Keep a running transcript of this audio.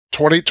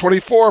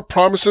2024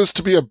 promises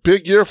to be a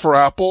big year for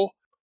Apple.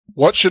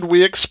 What should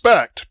we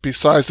expect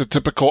besides the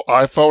typical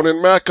iPhone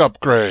and Mac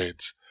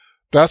upgrades?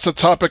 That's the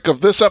topic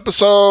of this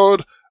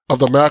episode of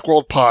the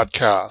Macworld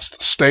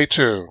Podcast. Stay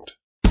tuned.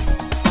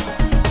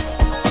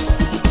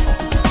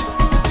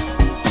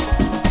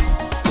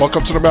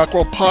 Welcome to the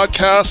Macworld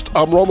Podcast.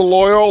 I'm Roman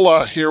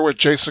Loyola here with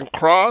Jason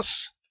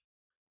Cross.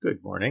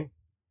 Good morning.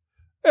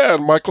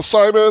 And Michael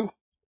Simon.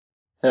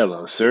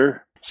 Hello,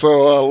 sir.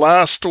 So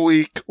last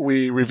week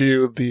we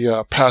reviewed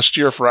the past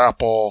year for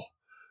Apple.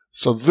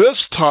 So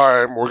this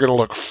time we're going to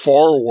look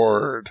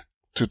forward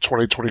to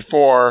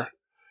 2024.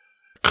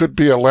 Could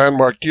be a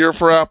landmark year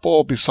for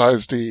Apple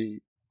besides the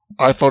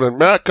iPhone and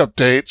Mac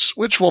updates,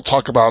 which we'll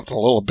talk about in a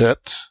little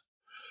bit.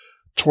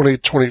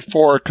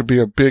 2024 could be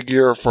a big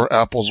year for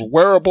Apple's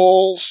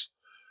wearables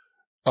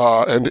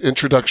and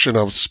introduction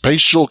of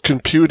spatial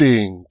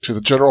computing to the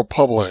general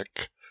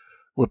public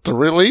with the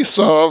release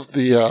of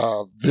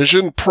the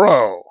Vision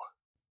Pro.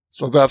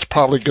 So that's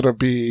probably going to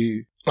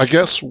be, I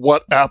guess,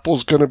 what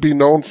Apple's going to be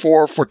known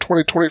for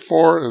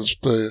 2024 is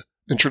the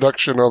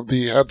introduction of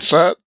the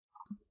headset.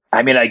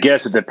 I mean, I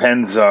guess it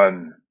depends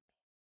on,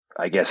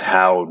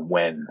 how and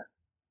when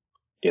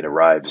it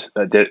arrives.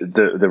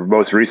 The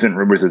most recent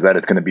rumors is that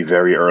it's going to be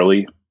very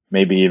early,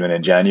 maybe even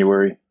in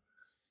January.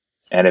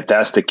 And if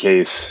that's the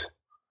case,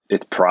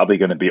 it's probably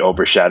going to be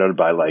overshadowed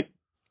by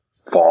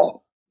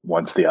fall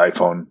once the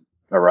iPhone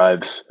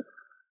arrives.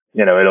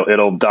 You know,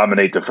 it'll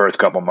dominate the first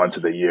couple months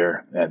of the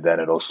year, and then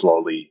it'll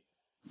slowly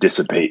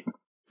dissipate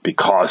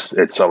because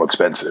it's so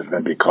expensive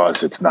and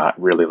because it's not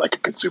really like a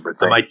consumer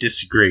thing. I might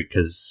disagree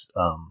because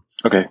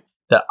okay,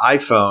 the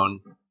iPhone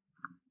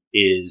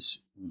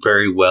is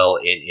very well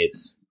in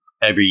its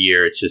every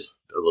year. It's just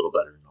a little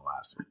better than the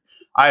last one.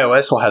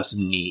 iOS will have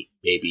some neat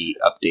maybe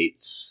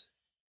updates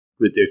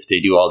with if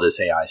they do all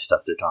this AI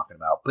stuff they're talking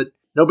about, but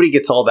nobody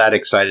gets all that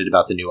excited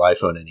about the new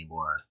iPhone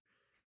anymore.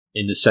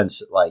 In the sense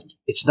that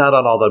it's not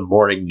on all the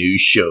morning news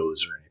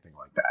shows or anything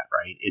like that,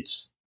 right?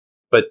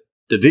 But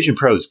the Vision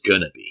Pro is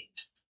gonna be.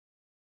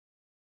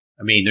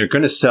 I mean, they're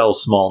gonna sell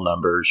small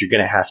numbers. You're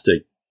gonna have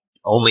to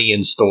only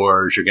in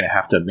stores. You're gonna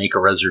have to make a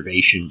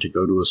reservation to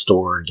go to a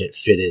store and get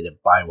fitted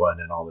and buy one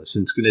and all this.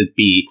 And it's gonna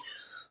be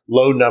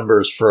low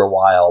numbers for a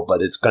while,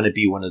 but it's gonna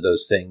be one of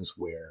those things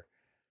where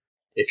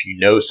if you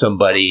know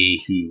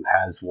somebody who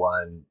has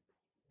one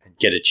and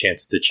get a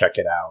chance to check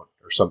it out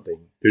or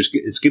something,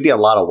 it's going to be a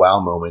lot of wow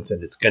moments,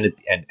 and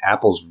and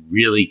Apple's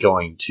really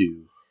going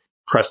to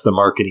press the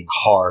marketing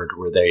hard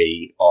where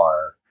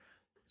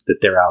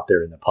that they're out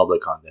there in the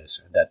public on this,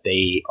 and that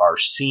they are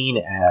seen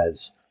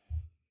as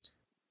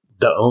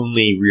the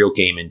only real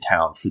game in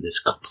town for this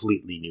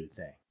completely new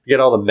thing. You get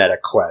all the Meta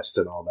Quest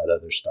and all that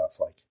other stuff.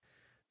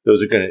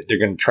 They're going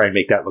to try and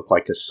make that look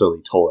like a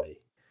silly toy,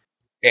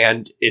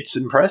 and it's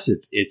impressive.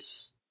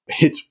 It's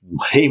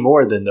way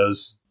more than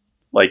those,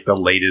 the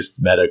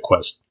latest Meta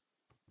Quest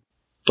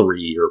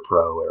 3 or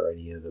Pro or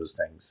any of those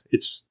things.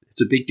 It's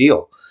a big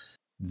deal.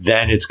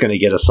 Then it's going to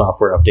get a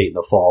software update in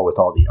the fall with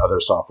all the other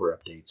software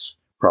updates,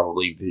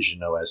 probably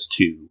Vision OS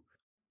 2.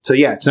 So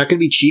yeah, it's not going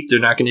to be cheap. They're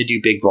not going to do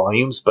big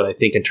volumes, but I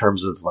think in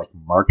terms of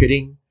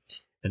marketing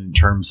and in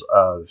terms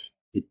of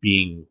it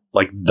being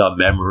the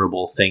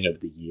memorable thing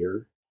of the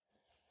year,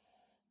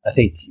 I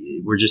think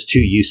we're just too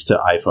used to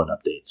iPhone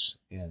updates,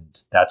 and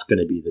that's going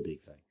to be the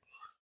big thing.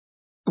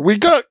 We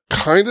got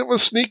kind of a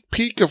sneak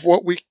peek of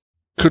what we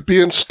could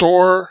be in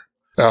store.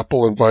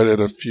 Apple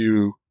invited a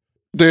few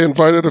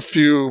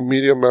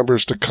media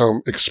members to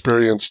come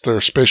experience their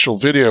spatial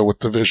video with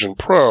the Vision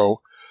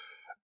Pro.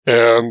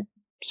 And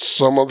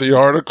some of the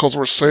articles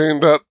were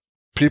saying that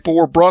people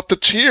were brought to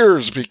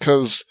tears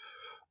because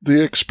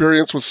the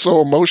experience was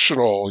so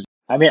emotional.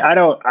 I mean, I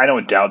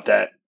don't doubt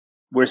that.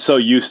 We're so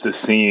used to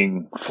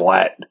seeing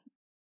flat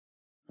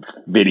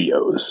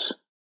videos.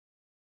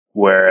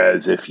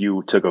 Whereas if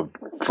you took a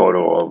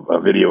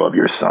video of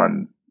your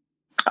son,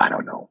 I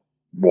don't know,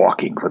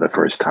 walking for the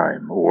first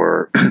time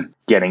or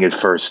getting his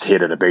first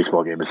hit at a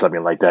baseball game or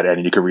something like that,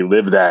 and you can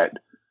relive that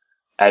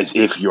as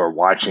if you're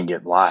watching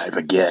it live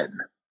again,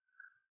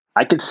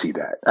 I could see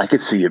that. I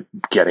could see it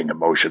getting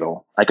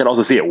emotional. I could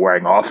also see it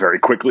wearing off very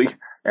quickly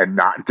and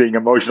not being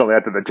emotional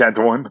after the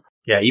 10th one.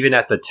 Yeah, even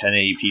at the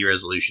 1080p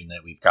resolution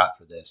that we've got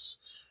for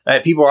this.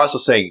 People are also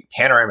saying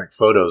panoramic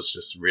photos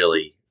just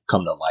really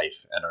come to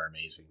life and are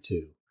amazing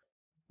too.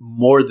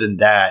 More than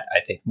that, I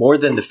think, more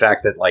than the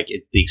fact that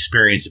the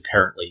experience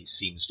apparently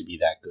seems to be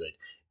that good,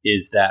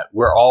 is that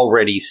we're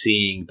already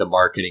seeing the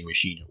marketing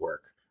machine at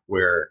work,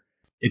 where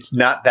it's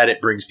not that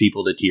it brings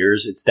people to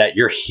tears, it's that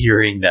you're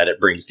hearing that it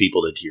brings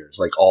people to tears,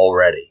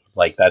 already.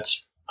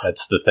 That's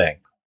the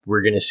thing.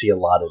 We're going to see a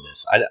lot of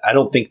this. I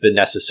don't think that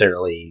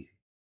necessarily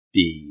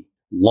the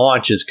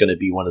launch is going to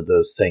be one of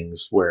those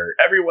things where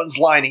everyone's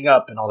lining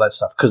up and all that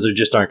stuff, because there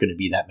just aren't going to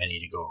be that many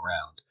to go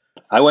around.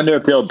 I wonder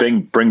if they'll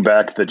bring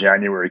back the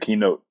January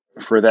keynote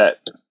for that.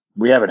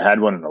 We haven't had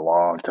one in a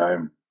long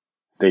time.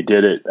 They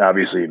did it,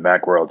 obviously,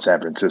 Macworld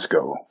San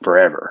Francisco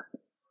forever.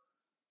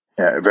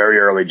 Yeah, very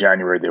early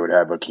January, they would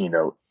have a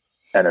keynote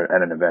and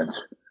an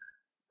event.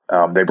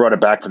 They brought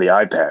it back for the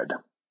iPad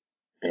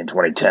in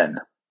 2010.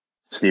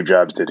 Steve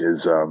Jobs did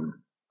his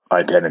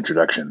iPad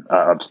introduction.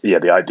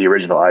 The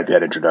original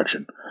iPad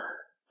introduction.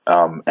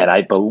 And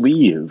I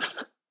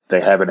believe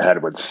they haven't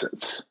had one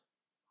since.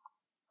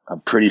 I'm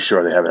pretty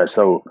sure they haven't.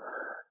 So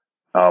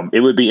it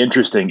would be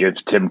interesting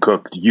if Tim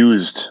Cook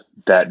used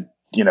that,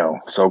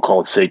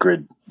 so-called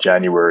sacred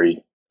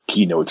January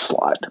keynote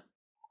slot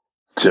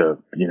to,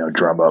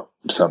 drum up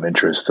some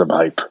interest, some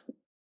hype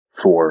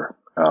for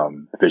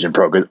Vision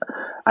Pro.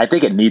 I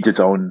think it needs its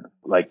own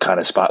kind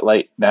of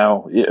spotlight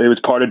now. It was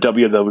part of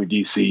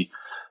WWDC.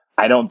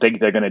 I don't think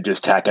they're going to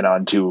just tack it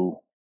on to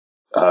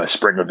a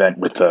spring event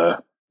with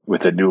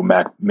a new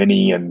Mac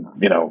Mini and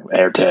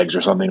AirTags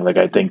or something.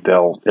 I think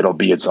it'll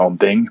be its own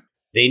thing.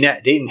 They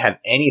didn't have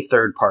any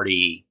third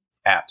party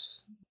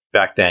apps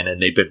back then,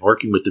 and they've been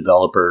working with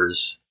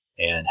developers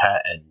and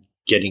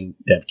getting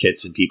dev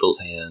kits in people's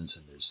hands,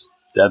 and there's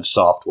dev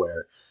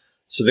software.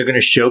 So they're going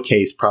to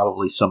showcase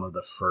probably some of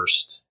the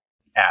first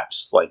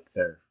apps,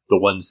 they're the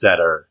ones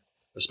that are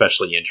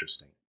especially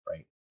interesting,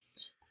 right?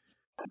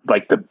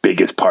 The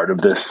biggest part of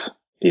this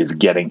is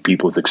getting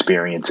people's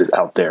experiences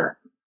out there.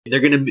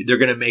 They're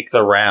gonna make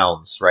the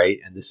rounds, right?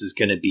 And this is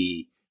gonna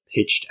be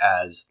pitched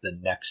as the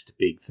next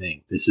big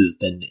thing. This is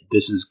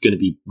gonna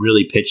be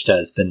really pitched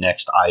as the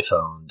next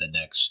iPhone, the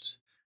next,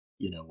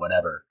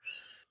 whatever.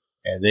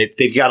 And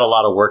they've got a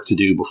lot of work to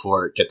do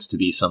before it gets to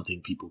be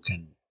something people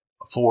can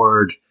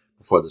afford,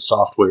 before the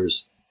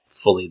software's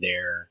fully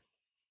there.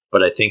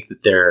 But I think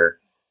that they're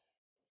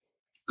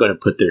going to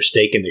put their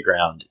stake in the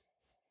ground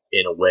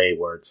in a way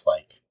where it's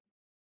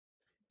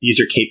these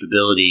are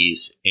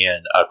capabilities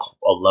and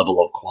a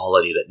level of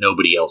quality that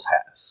nobody else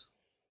has.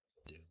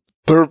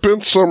 There have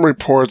been some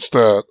reports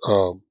that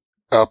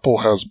Apple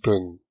has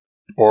been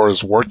or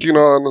is working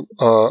on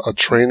a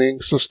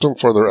training system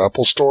for their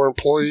Apple Store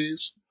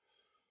employees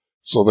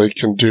so they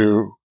can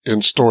do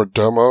in-store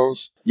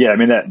demos. Yeah, I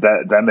mean,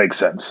 that makes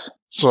sense.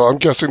 So I'm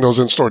guessing those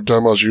in-store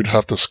demos, you'd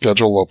have to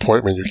schedule an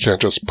appointment. You can't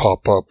just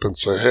pop up and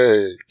say,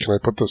 hey, can I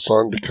put this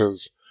on?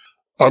 Because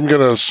I'm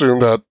going to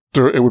assume that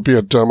it would be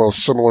a demo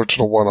similar to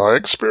the one I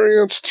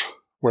experienced,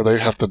 where they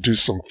have to do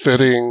some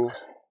fitting.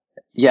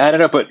 Yeah, I don't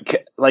know, but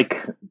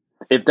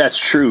if that's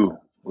true,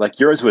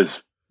 yours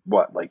was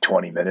what,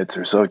 20 minutes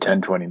or so,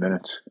 10, 20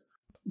 minutes?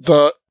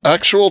 The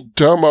actual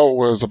demo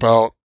was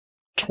about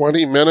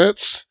 20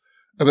 minutes,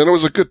 and then it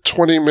was a good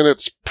 20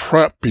 minutes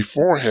prep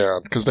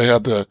beforehand, because they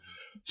had to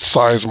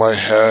size my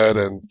head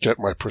and get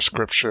my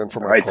prescription for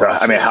my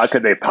glasses. So, how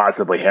could they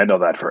possibly handle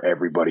that for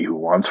everybody who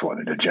wants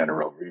one in a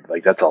general read?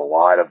 That's a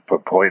lot of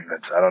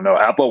appointments. I don't know.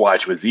 Apple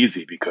Watch was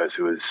easy because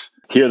it was,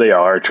 here they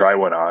are, try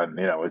one on,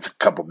 it's a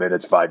couple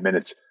minutes, 5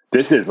 minutes.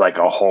 This is a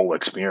whole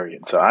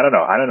experience. So I don't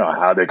know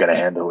how they're going to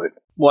handle it.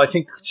 Well, I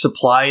think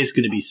supply is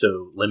going to be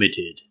so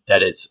limited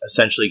that it's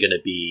essentially going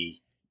to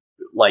be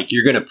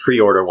you're going to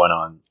pre-order one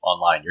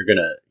online. You're going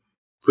to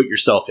put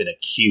yourself in a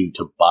queue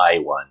to buy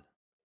one.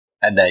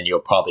 And then you'll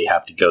probably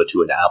have to go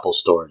to an Apple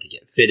store to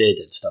get fitted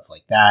and stuff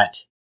like that.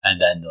 And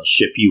then they'll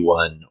ship you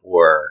one,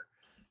 or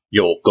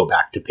you'll go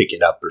back to pick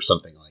it up or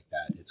something like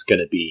that. It's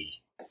going to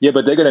be... Yeah,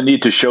 but they're going to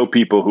need to show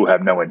people who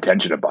have no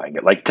intention of buying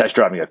it, like test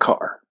driving a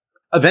car.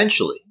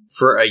 Eventually.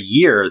 For a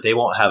year, they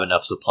won't have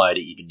enough supply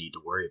to even need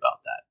to worry about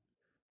that.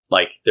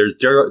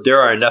 There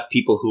are enough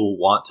people who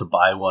want to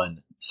buy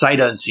one sight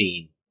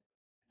unseen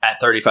at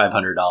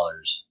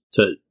 $3,500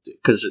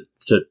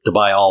 to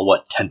buy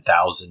all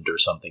 10,000 or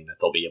something that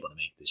they'll be able to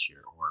make this year,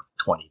 or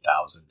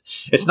 20,000.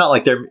 It's not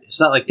like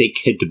they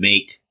could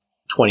make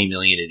 20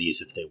 million of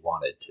these if they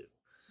wanted to.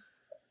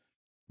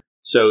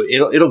 So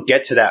it'll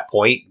get to that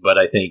point, but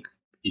I think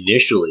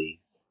initially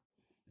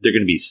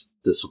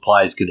the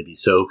supply is going to be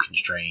so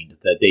constrained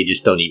that they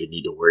just don't even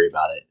need to worry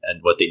about it.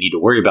 And what they need to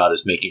worry about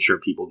is making sure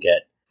people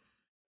get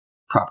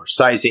proper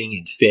sizing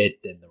and fit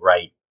and the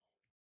right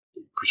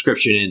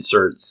prescription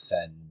inserts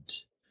and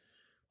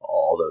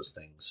all those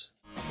things.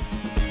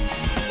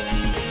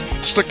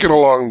 Sticking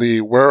along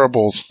the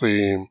wearables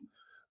theme,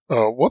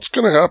 what's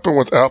going to happen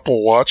with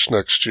Apple Watch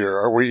next year?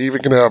 Are we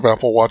even going to have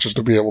Apple Watches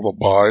to be able to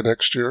buy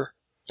next year?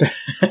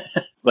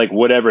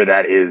 Whatever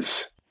that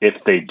is,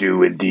 if they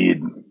do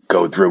indeed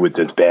go through with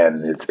this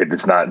ban, if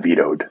it's not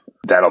vetoed,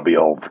 that'll be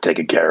all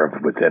taken care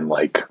of within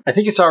I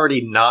think it's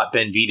already not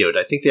been vetoed.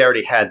 I think they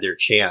already had their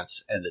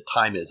chance and the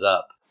time is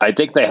up. I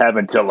think they have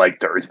until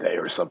Thursday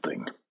or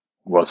something.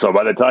 Well, so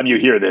by the time you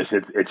hear this,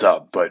 it's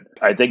up. But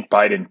I think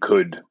Biden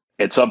could,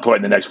 at some point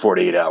in the next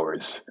 48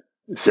 hours,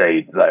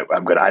 say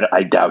that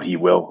I doubt he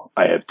will.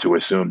 I have to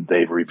assume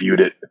they've reviewed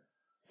it.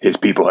 His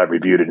people have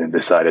reviewed it and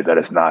decided that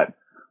it's not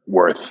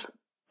worth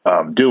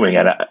doing.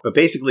 But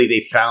basically,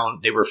 they've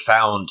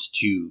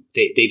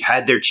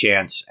had their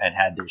chance and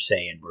had their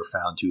say, and were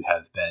found to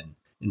have been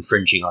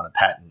infringing on a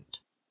patent,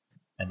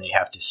 and they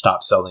have to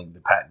stop selling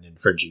the patent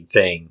infringing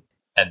thing.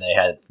 And they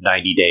had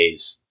 90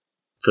 days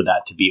for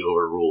that to be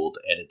overruled,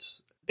 and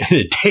it's in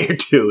a day or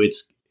two.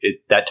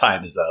 That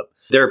time is up.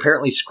 They're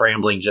apparently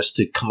scrambling just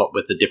to come up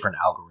with a different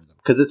algorithm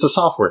because it's a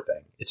software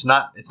thing. It's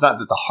not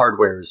that the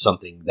hardware is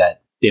something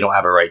that they don't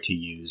have a right to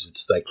use.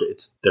 It's like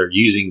they're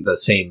using the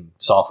same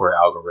software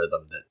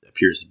algorithm that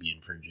appears to be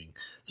infringing.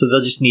 So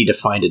they'll just need to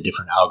find a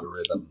different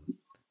algorithm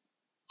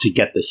to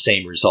get the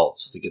same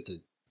results, to get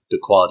the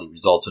quality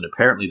results. And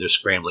apparently they're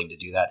scrambling to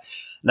do that.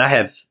 And I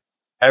have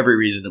every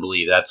reason to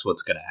believe that's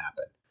what's going to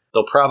happen.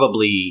 They'll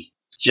probably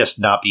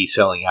just not be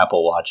selling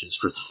Apple Watches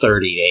for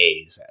 30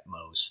 days at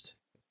most.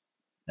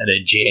 And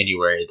in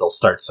January, they'll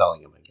start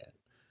selling them again.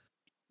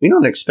 We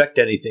don't expect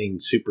anything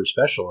super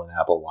special in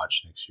Apple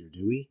Watch next year,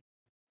 do we?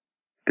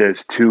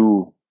 There's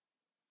two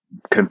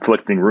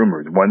conflicting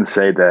rumors. One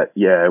say that,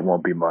 yeah, it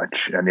won't be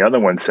much. And the other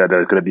one said that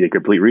it's going to be a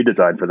complete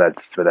redesign for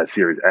that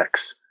Series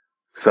X.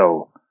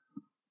 So,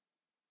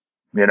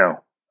 I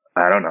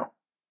don't know.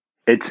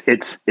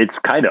 It's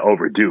kind of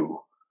overdue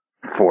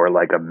for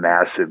like a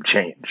massive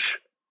change.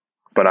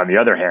 But on the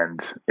other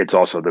hand, it's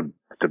also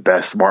the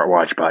best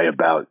smartwatch by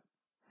about,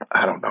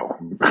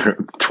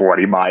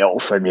 20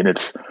 miles. I mean,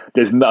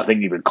 there's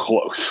nothing even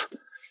close.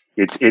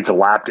 It's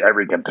lapped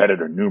every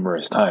competitor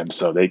numerous times,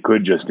 so they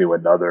could just do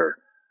another,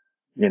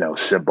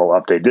 simple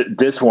update.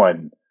 This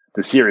one,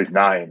 the Series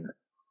 9,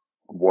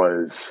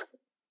 was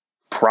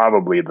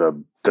probably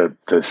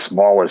the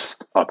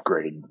smallest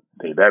upgrade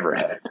they've ever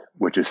had,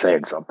 which is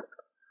saying something.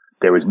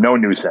 There was no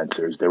new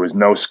sensors. There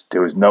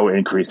was no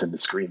increase in the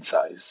screen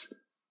size.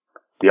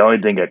 The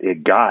only thing that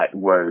it got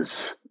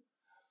was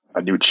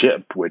a new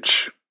chip,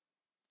 which,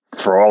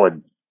 for all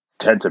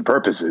intents and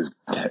purposes,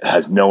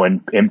 has no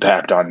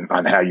impact on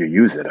how you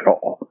use it at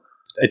all.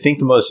 I think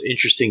the most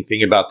interesting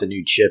thing about the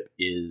new chip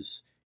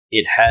is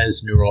it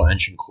has neural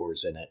engine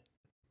cores in it.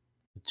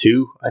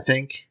 2, I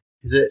think,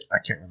 is it? I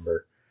can't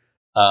remember.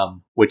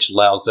 Which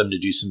allows them to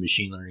do some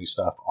machine learning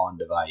stuff on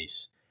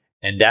device.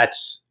 And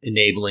that's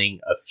enabling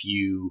a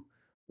few.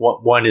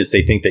 One is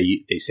they think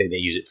they say they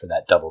use it for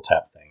that double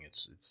tap thing.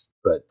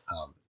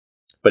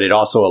 But it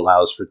also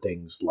allows for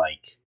things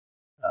like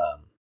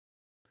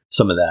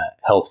some of the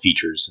health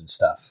features and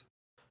stuff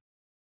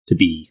to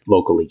be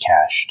locally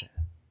cached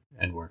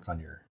and work on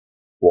your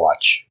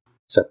watch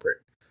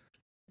separate.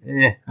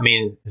 I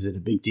mean, is it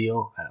a big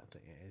deal? I don't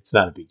think it's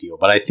not a big deal,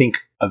 but I think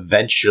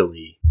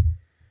eventually,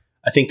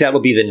 that'll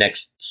be the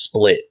next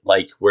split,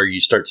 like where you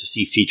start to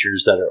see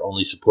features that are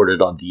only supported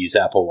on these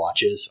Apple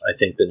Watches. I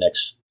think the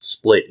next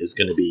split is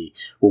going to be,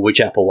 well, which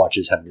Apple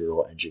Watches have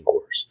neural engine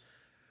cores,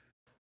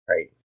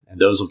 right? And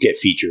those will get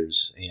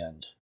features.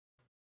 And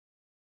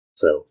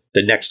so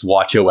the next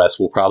watch OS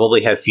will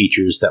probably have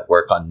features that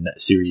work on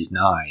Series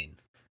 9,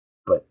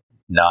 but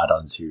not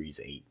on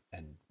Series 8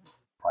 and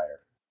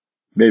prior.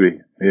 Maybe,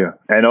 yeah.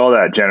 And all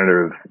that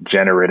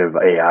generative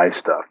AI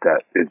stuff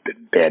that has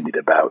been bandied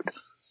about,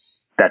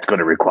 that's going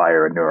to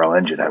require a neural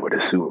engine, I would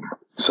assume.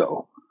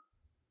 So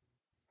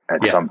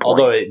at some point,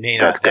 although it may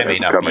not, that may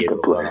not be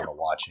able to run on a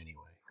watch anyway.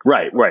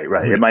 Right.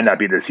 It might not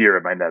be this year.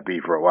 It might not be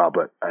for a while,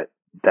 but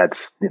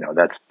that's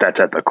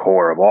at the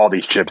core of all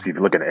these chips. If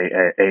you look at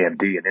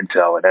AMD and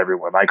Intel and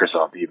everyone,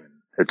 Microsoft even,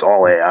 it's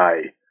all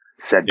AI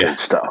centered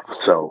stuff.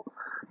 So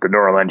the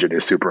neural engine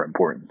is super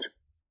important.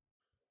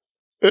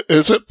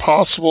 Is it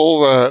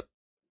possible that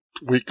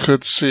we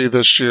could see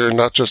this year,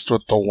 not just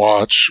with the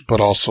watch, but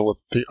also with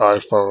the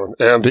iPhone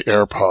and the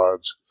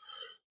AirPods,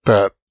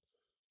 that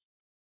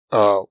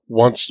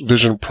once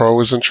Vision Pro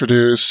is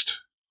introduced,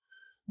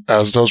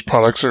 as those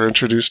products are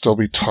introduced, there'll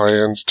be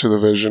tie-ins to the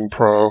Vision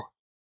Pro?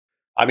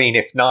 I mean,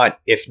 if not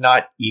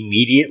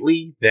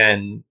immediately,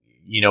 then,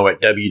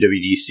 at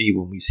WWDC,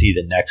 when we see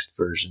the next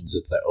versions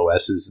of the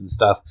OSs and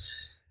stuff,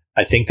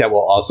 I think that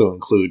will also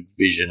include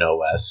Vision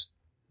OS.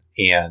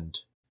 And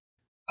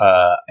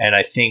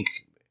I think,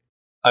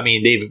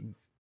 they've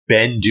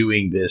been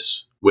doing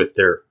this with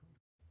their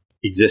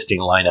existing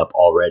lineup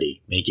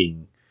already,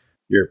 making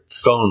your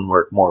phone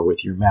work more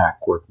with your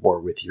Mac, work more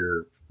with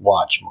your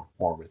watch,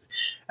 more with,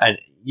 and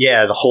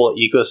the whole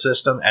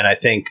ecosystem. And I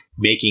think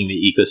making the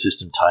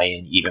ecosystem tie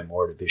in even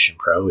more to Vision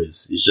Pro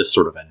is just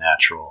sort of a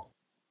natural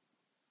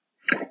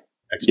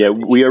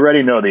expectation. Yeah, we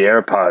already know the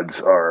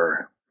AirPods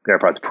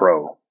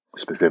Pro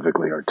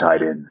specifically are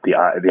tied in. The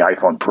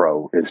iPhone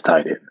Pro is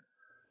tied in.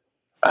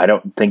 I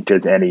don't think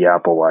there's any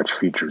Apple Watch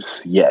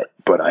features yet,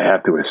 but I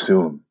have to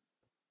assume,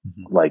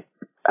 like,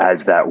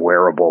 as that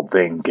wearable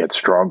thing gets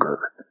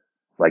stronger,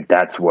 like,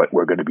 that's what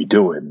we're going to be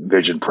doing.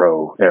 Vision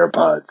Pro,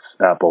 AirPods,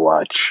 Apple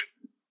Watch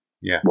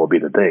will be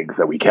the things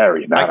that we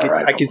carry.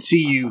 I can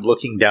see you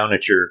looking down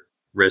at your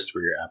wrist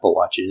where your Apple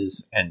Watch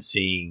is and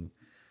seeing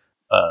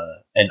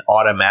an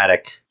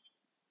automatic,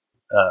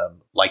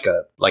 like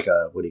a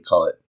what do you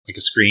call it? Like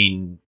a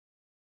screen,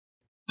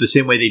 the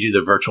same way they do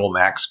the virtual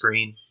Mac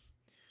screen.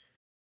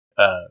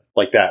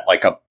 Like that,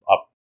 like a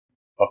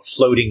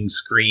floating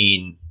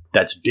screen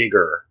that's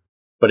bigger,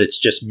 but it's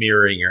just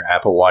mirroring your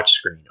Apple Watch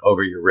screen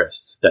over your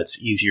wrists.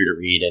 That's easier to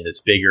read and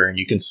it's bigger, and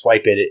you can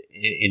swipe it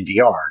in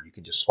VR. You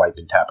can just swipe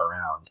and tap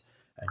around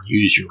and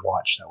use your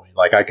watch that way.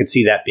 Like, I could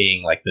see that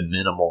being like the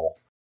minimal,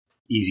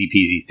 easy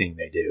peasy thing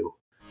they do.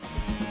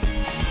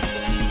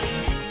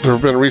 There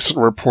have been recent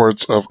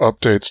reports of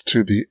updates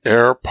to the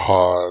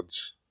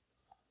AirPods.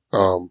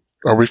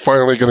 Are we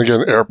finally going to get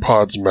an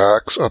AirPods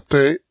Max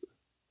update?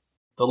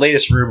 The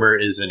latest rumor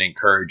isn't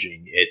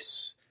encouraging.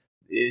 It's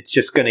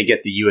just going to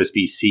get the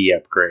USB-C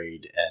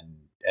upgrade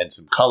and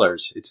some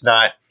colors. It's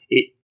not.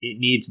 It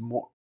needs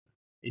more.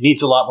 It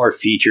needs a lot more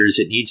features.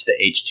 It needs the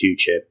H2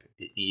 chip.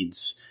 It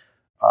needs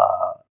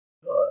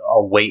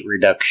a weight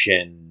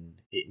reduction.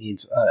 It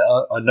needs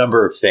a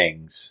number of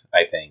things,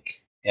 I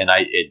think. And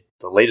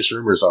the latest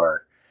rumors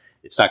are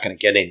it's not going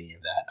to get any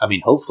of that. I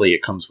mean, hopefully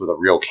it comes with a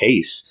real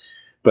case,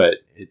 but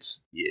it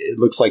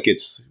looks like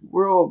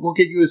we'll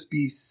get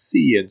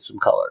USB-C and some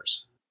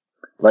colors.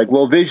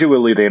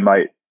 Visually they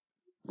might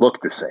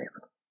look the same,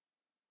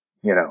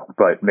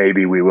 but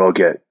maybe we will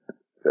get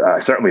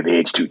certainly the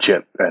H2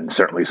 chip and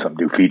certainly some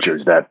new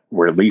features that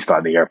were released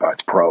on the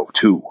AirPods Pro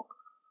too.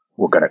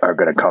 Are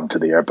going to come to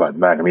the AirPods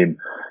Max. I mean,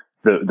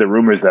 the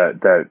rumors that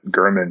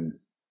Gurman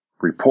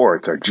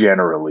reports are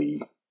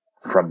generally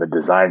from the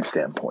design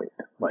standpoint.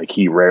 Like,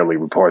 he rarely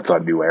reports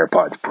on new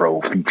AirPods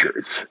Pro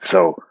features.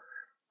 So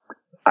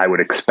I would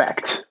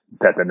expect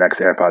that the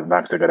next AirPods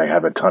Max are going to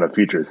have a ton of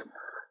features.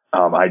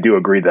 I do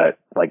agree that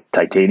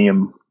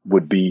titanium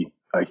would be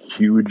a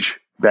huge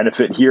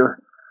benefit here.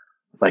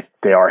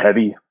 They are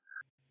heavy.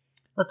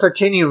 Well,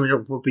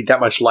 titanium will be that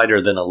much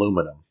lighter than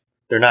aluminum.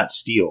 They're not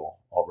steel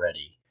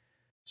already.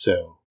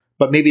 So,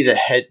 but maybe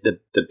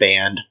the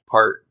band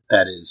part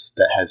that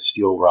has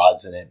steel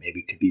rods in it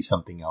maybe could be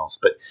something else.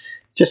 But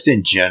just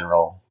in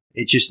general,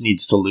 it just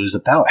needs to lose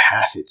about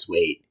half its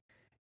weight.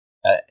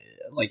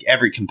 Like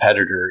every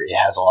competitor, it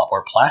has a lot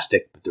more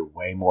plastic, but they're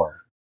way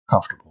more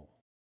comfortable.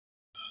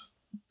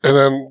 And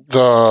then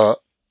the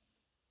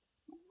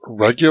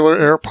regular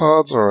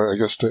AirPods, or I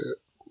guess the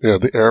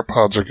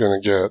AirPods are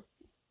going to get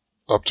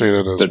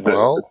updated as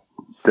well.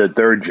 The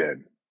third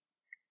gen.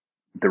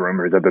 The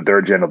rumor is that the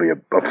third gen will be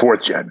a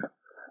fourth gen.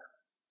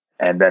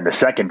 And then the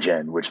second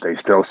gen, which they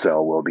still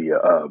sell, will be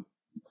a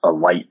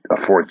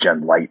fourth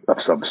gen light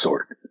of some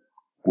sort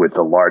with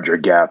a larger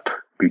gap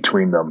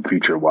between them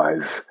feature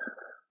wise.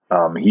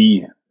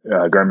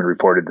 Gurman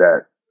reported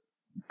that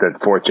the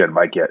fourth gen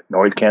might get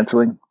noise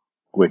canceling,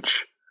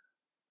 which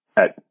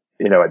at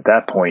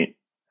that point,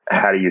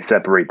 how do you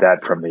separate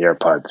that from the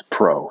AirPods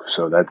Pro?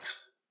 So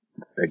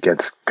it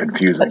gets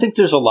confusing. I think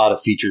there's a lot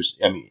of features.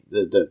 I mean,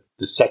 the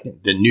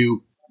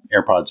new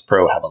AirPods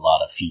Pro have a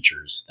lot of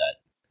features that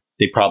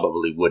they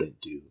probably wouldn't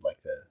do, like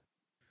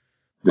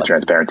the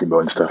transparency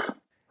mode and stuff.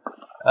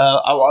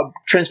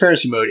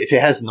 Transparency mode, if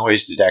it has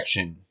noise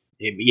detection,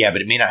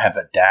 but it may not have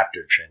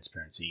adapter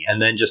transparency.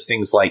 And then just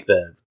things like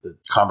the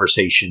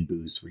conversation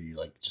boost, where you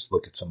just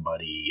look at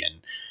somebody,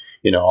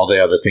 and all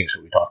the other things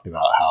that we talked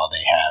about, how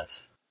they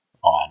have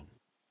on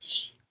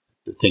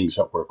the things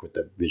that work with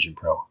the Vision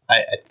Pro.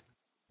 I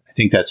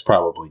think that's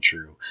probably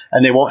true.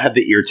 And they won't have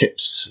the ear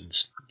tips and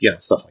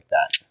stuff like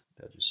that.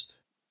 They'll just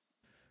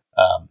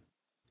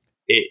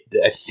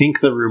I think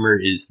the rumor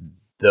is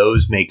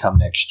those may come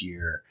next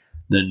year.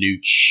 The new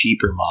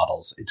cheaper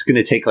models. It's going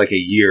to take a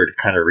year to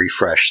kind of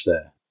refresh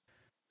the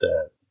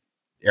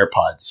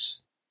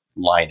AirPods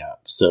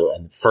lineup. So,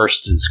 and the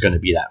first is going to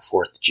be that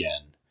fourth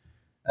gen,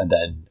 and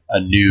then a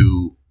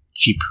new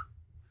cheap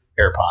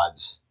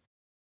AirPods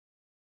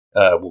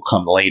will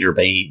come later,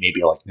 maybe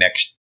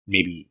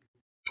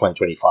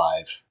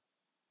 2025.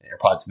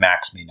 AirPods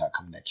Max may not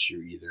come next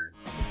year either.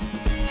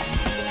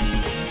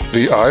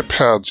 The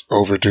iPad's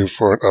overdue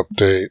for an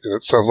update, and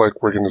it sounds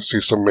like we're going to see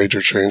some major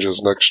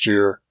changes next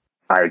year.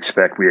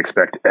 We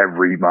expect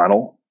every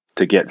model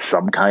to get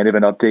some kind of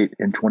an update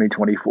in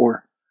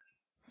 2024.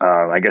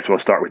 I guess we'll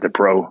start with the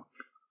Pro.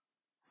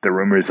 The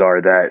rumors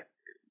are that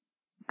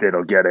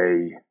it'll get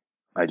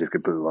I just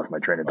completely lost my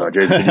train of thought.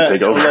 Jason, can you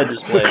take over? OLED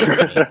display.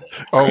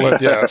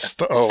 OLED, yes,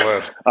 the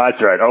OLED.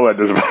 That's right, OLED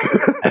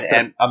display.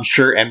 and I'm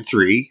sure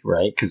M3,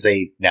 right? Because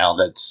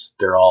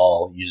they're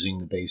all using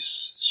the base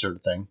sort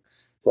of thing.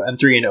 So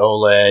M3 and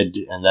OLED,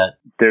 and that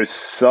there's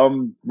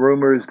some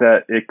rumors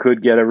that it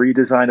could get a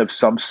redesign of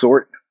some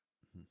sort.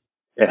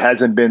 It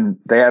hasn't been.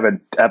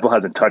 Apple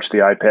hasn't touched the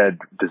iPad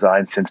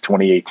design since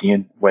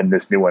 2018 when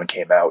this new one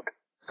came out.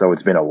 So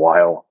it's been a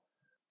while.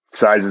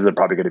 Sizes are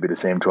probably going to be the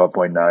same,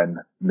 12.9,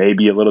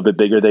 maybe a little bit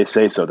bigger, they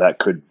say. So that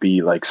could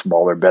be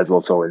smaller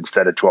bezel. So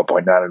instead of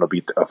 12.9, it'll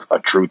be a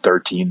true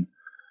 13.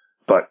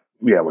 But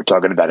yeah, we're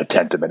talking about a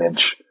tenth of an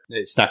inch.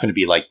 It's not going to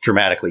be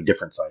dramatically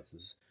different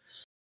sizes.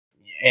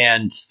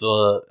 And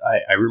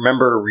I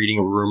remember reading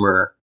a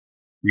rumor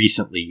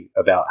recently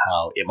about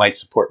how it might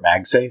support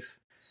MagSafe.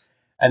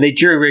 And they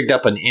jury-rigged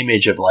up an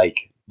image of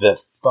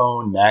the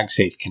phone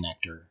MagSafe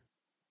connector.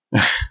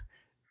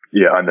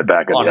 Yeah, on the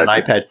back of on an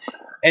iPad.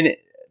 And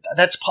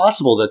that's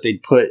possible that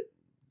they'd put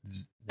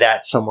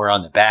that somewhere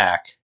on the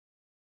back.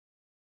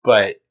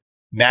 But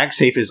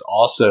MagSafe is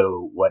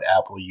also what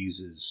Apple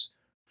uses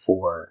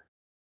for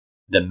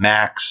the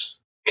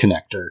Max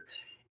connector.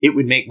 It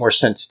would make more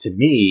sense to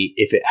me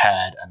if it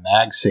had a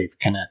MagSafe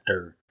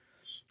connector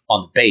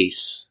on the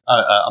base.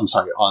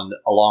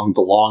 Along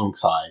the long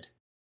side,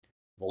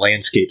 the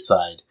landscape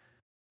side,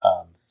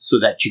 so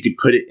that you could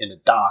put it in a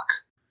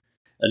dock,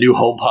 a new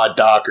HomePod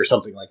dock or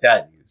something like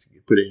that. You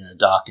could put it in a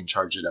dock and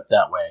charge it up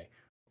that way.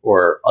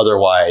 Or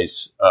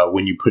otherwise,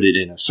 when you put it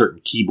in a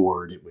certain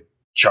keyboard, it would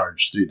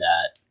charge through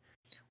that.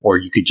 Or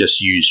you could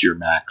just use your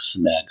Mac's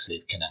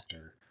MagSafe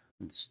connector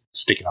and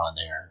stick it on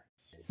there.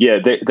 Yeah,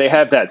 they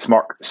have that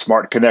smart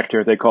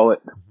connector, they call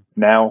it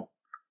now,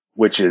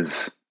 which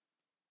is,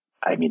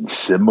 I mean,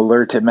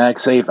 similar to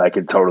MagSafe. I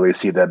could totally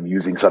see them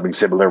using something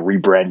similar,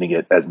 rebranding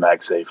it as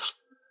MagSafe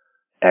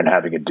and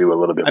having it do a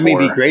little bit more. I mean,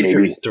 it'd be great if it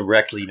was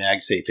directly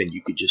MagSafe and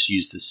you could just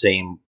use the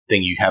same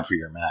thing you have for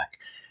your Mac.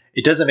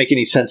 It doesn't make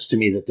any sense to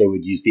me that they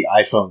would use the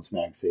iPhone's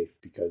MagSafe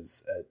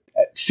because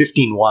at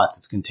 15 watts,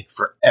 it's going to take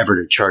forever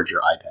to charge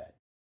your iPad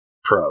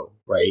Pro,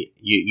 right?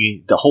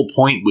 The whole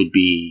point would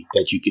be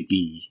that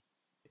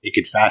it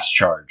could fast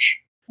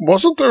charge.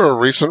 Wasn't there a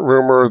recent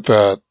rumor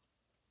that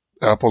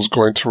Apple's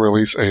going to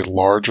release a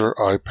larger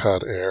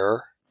iPad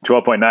Air?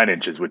 12.9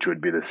 inches, which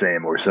would be the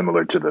same or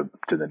similar to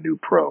the new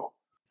Pro.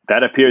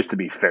 That appears to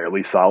be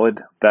fairly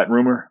solid, that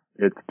rumor.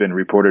 It's been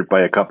reported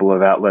by a couple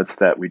of outlets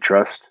that we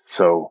trust.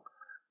 So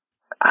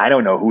I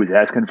don't know who's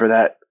asking for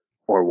that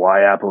or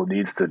why Apple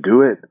needs to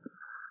do it.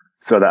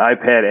 So the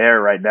iPad Air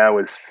right now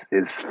is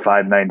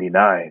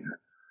 $599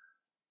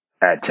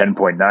 at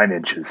 10.9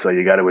 inches. So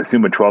you got to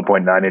assume a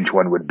 12.9 inch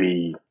one would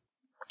be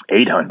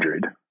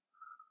 $800,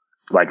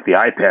 like the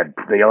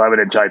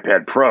 11-inch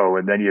iPad Pro,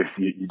 and then you're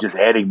just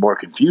adding more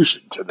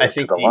confusion to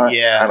the line.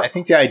 Yeah, I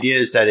think the idea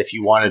is that if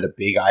you wanted a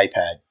big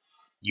iPad,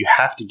 you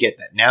have to get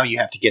that. Now you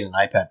have to get an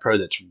iPad Pro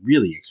that's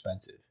really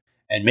expensive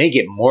and may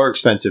get more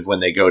expensive when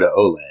they go to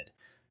OLED.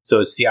 So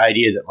it's the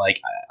idea that like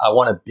I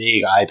want a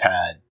big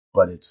iPad,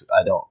 but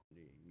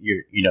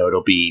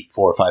it'll be $400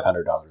 or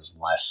 $500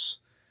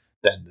 less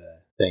than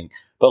the thing.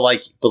 But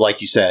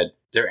like you said,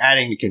 they're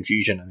adding the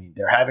confusion. I mean,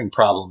 they're having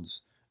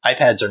problems.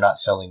 iPads are not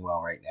selling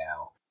well right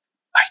now.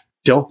 I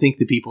don't think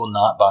the people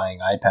not buying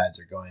iPads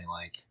are going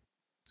like,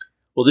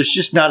 well, there's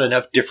just not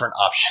enough different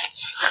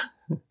options.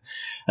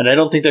 And I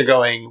don't think they're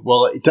going,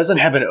 well, it doesn't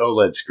have an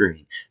OLED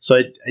screen.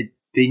 So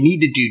they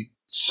need to do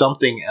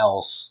something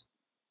else.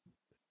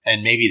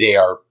 And maybe they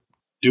are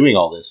doing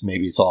all this.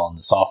 Maybe it's all on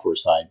the software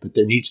side. But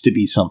there needs to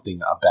be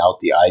something about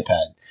the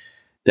iPad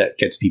that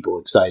gets people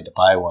excited to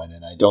buy one.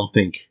 And I don't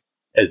think,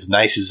 as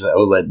nice as an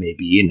OLED may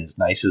be and as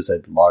nice as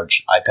a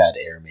large iPad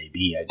Air may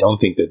be, I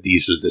don't think that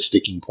these are the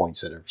sticking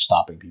points that are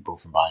stopping people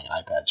from buying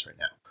iPads right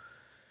now.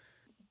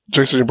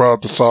 Jason, you brought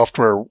up the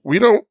software.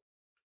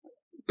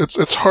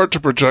 It's hard to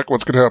project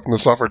what's going to happen to the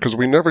software because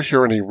we never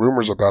hear any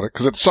rumors about it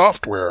because it's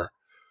software.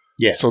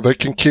 Yeah. So they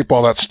can keep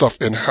all that stuff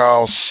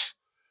in-house.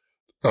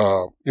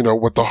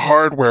 With the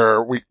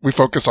hardware, we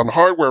focus on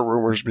hardware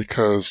rumors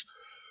because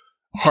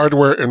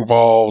hardware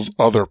involves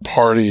other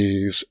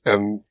parties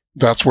and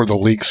that's where the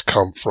leaks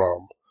come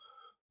from.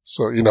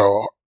 So,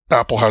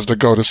 Apple has to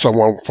go to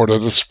someone for the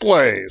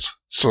displays.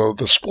 So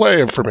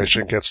display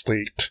information gets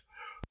leaked.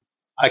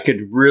 I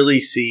could really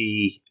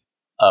see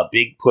a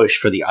big push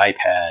for the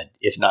iPad,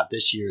 if not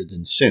this year,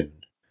 then soon,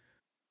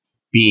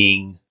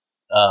 being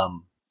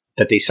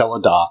that they sell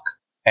a dock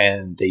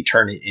and they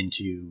turn it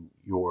into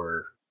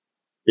your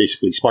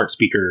basically smart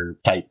speaker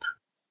type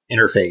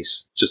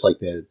interface, just like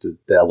the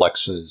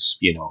Alexa's,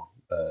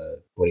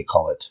 what do you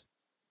call it?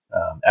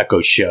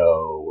 Echo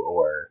Show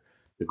or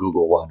the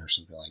Google one or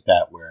something like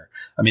that, where,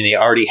 I mean, they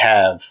already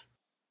have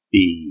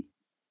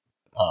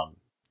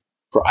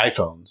for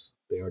iPhones,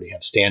 they already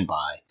have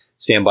Standby.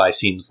 Standby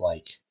seems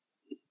like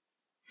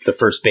the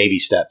first baby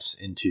steps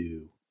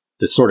into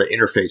the sort of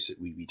interface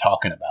that we'd be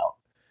talking about.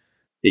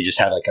 They just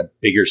have like a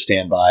bigger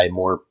Standby,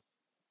 more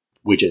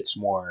widgets,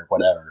 more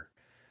whatever.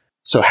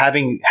 So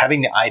having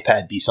the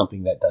iPad be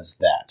something that does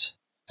that,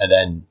 and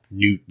then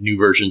new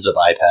versions of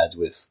iPads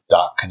with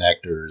dock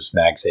connectors,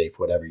 MagSafe,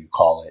 whatever you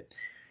call it,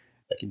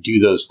 that can do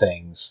those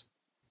things,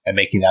 and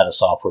making that a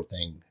software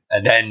thing.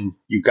 And then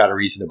you've got a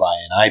reason to buy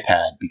an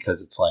iPad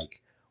because it's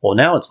like, well,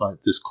 now it's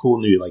this cool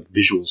new like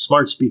visual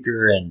smart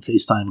speaker and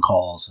FaceTime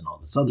calls and all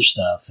this other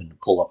stuff and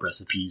pull up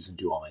recipes and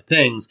do all my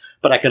things.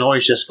 But I can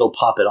always just go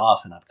pop it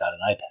off and I've got an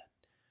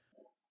iPad.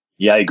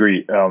 Yeah, I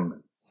agree.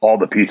 All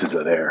the pieces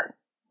are there.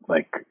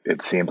 Like,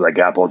 it seems like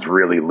Apple's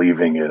really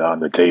leaving it on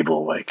the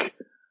table. Like,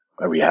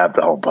 we have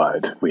the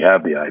HomePod, we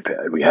have the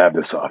iPad, we have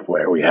the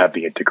software, we have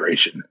the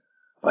integration.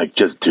 Like,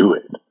 just do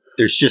it.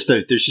 There's just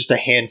a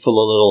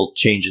handful of little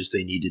changes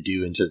they need to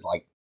do into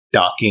like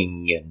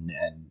docking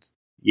and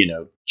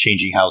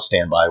changing how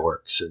Standby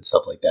works and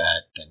stuff like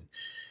that. And,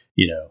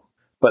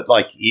 but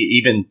like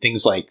even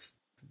things like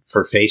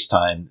for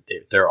FaceTime,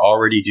 they're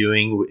already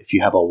doing, if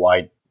you have a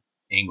wide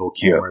angle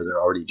camera,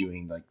 they're already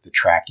doing like the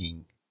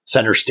tracking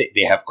center stage.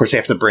 They have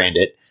to brand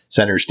it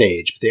center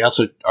stage, but they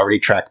also already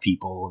track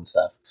people and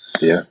stuff.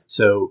 Yeah.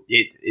 So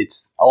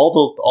it's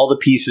all the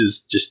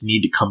pieces just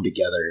need to come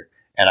together.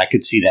 And I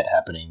could see that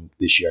happening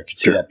this year. I could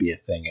see that be a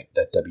thing at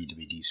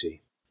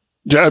WWDC.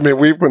 Yeah, I mean,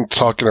 we've been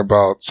talking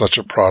about such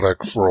a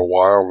product for a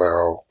while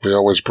now. We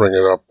always bring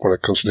it up when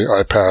it comes to the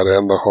iPad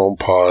and the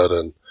HomePod,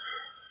 and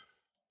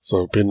so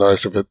it'd be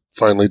nice if it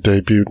finally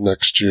debuted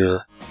next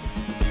year.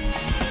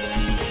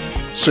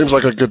 Seems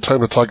like a good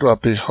time to talk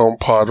about the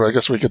HomePod. I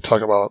guess we could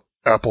talk about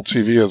Apple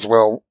TV as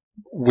well.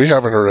 We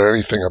haven't heard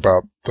anything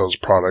about those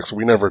products.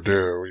 We never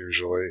do,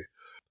 usually.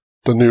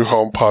 The new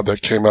HomePod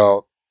that came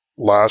out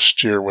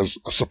last year was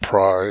a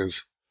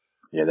surprise.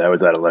 Yeah, that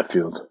was out of left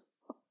field.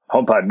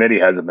 HomePod Mini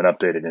hasn't been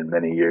updated in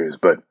many years,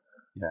 but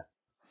Yeah.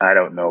 I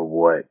don't know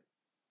what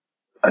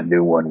a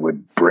new one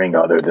would bring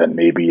other than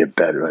maybe an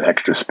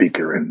extra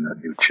speaker and a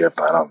new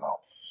chip. I don't know.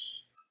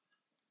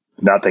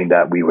 Nothing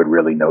that we would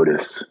really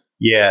notice.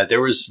 Yeah,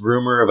 there was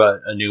rumor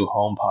about a new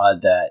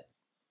HomePod that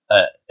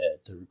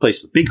to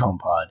replace the big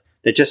HomePod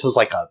that just has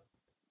like a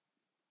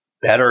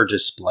better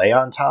display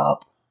on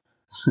top.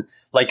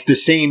 Like the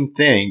same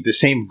thing, the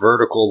same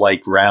vertical,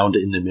 like round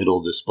in the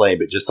middle display,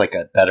 but just like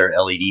a better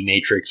LED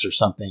matrix or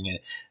something. And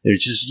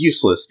it's just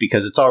useless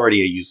because it's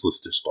already a useless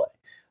display.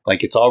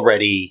 Like it's an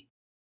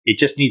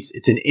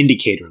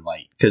indicator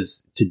light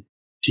because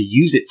to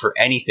use it for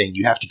anything,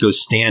 you have to go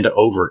stand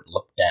over it and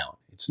look down.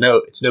 It's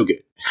no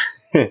good.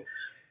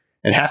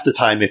 And half the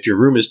time, if your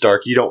room is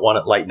dark, you don't want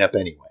it lighting up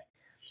anyway.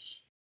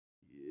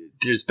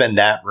 There's been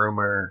that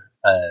rumor.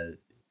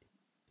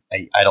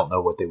 I don't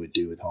know what they would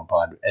do with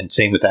HomePod. And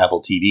same with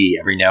Apple TV.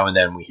 Every now and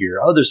then we hear,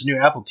 oh, there's a new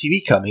Apple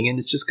TV coming and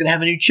it's just going to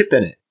have a new chip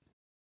in it.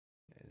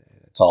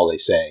 That's all they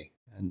say.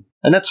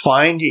 And that's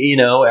fine. You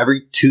know,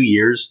 every 2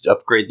 years,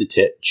 upgrade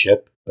the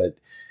chip. But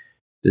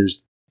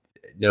there's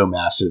no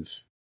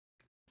massive...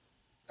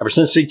 Ever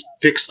since they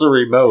fixed the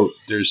remote,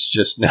 there's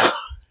just no...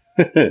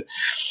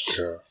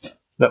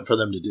 It's nothing for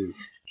them to do.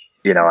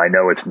 You know, I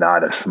know it's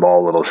not a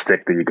small little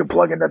stick that you can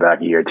plug in the back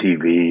of your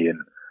TV and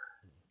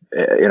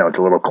you know, it's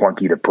a little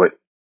clunky to put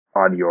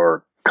on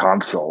your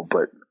console,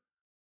 but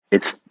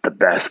it's the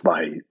Best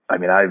Buy. I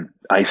mean,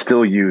 I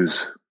still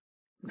use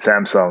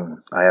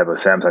Samsung. I have a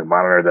Samsung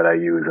monitor that I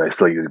use. I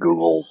still use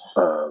Google,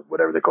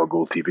 whatever they call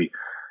Google TV.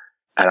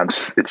 And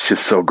it's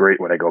just so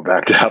great when I go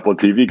back to Apple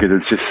TV because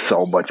it's just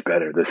so much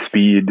better. The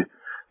speed,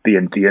 the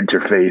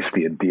interface,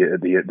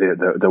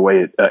 the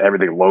way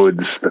everything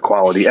loads, the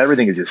quality,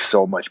 everything is just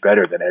so much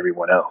better than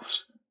everyone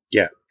else.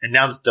 Yeah. And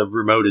now that the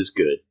remote is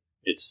good,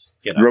 it's,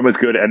 you know. The remote is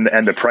good,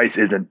 and the price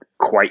isn't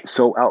quite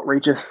so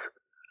outrageous.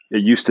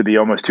 It used to be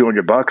almost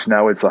 $200.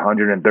 Now it's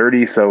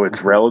 $130, so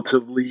it's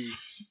relatively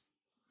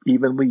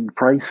evenly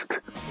priced.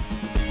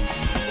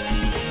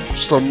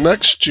 So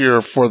next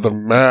year for the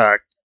Mac,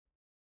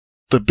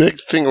 the big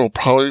thing will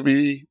probably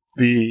be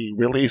the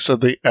release of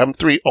the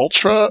M3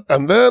 Ultra,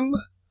 and then...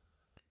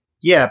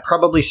 Yeah,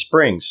 probably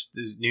Springs,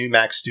 the new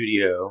Mac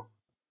Studio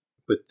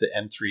with the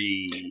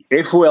M3.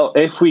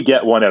 If we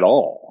get one at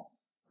all.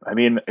 I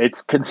mean,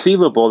 it's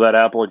conceivable that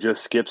Apple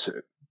just skips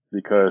it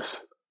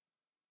because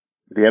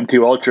the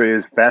M2 Ultra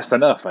is fast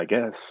enough, I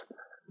guess.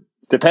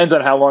 Depends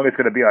on how long it's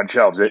going to be on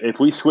shelves. If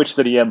we switch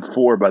to the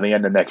M4 by the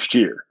end of next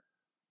year,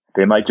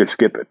 they might just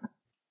skip it.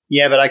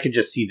 Yeah, but I could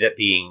just see that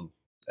being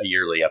a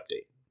yearly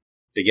update.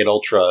 They get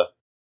Ultra.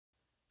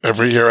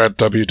 Every year at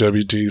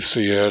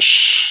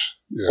WWDC-ish.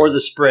 Yeah. Or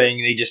the spring,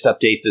 they just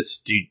update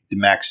the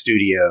Mac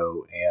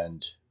Studio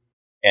and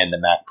the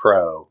Mac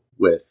Pro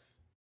with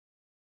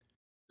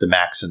the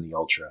Max and the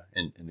Ultra.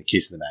 In the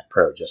case of the Mac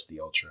Pro, just the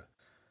Ultra.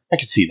 I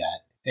could see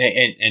that.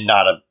 And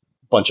not a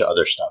bunch of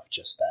other stuff,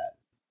 just that.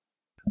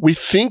 We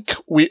think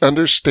we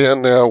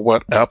understand now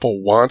what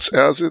Apple wants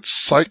as its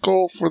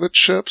cycle for the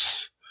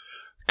chips.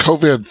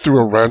 COVID threw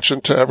a wrench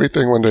into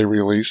everything when they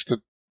released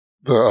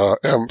the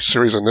M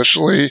series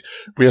initially.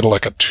 We had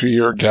like a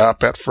 2-year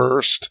gap at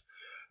first.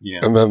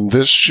 Yeah. And then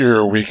this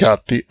year we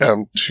got the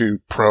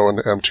M2 Pro and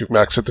the M2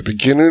 Max at the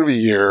beginning of the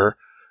year,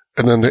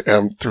 and then the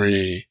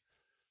M3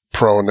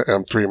 Pro and the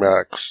M3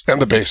 Max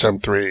and the base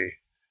M3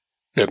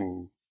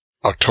 in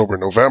October,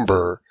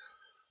 November.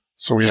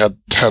 So we had a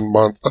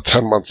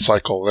 10-month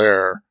cycle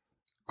there.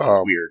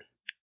 Weird.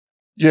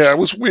 Yeah, it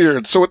was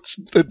weird. So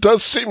it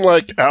does seem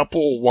like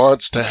Apple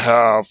wants to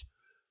have,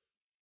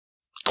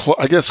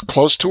 I guess,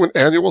 close to an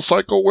annual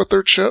cycle with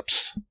their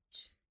chips.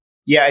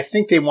 Yeah, I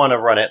think they want to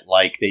run it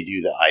like they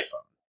do the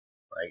iPhone,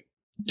 right?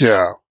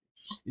 Yeah.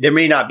 There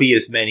may not be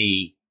as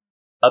many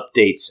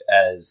updates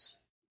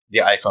as the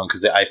iPhone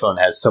because the iPhone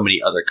has so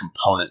many other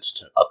components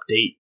to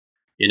update.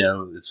 You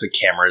know, it's the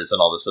cameras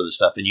and all this other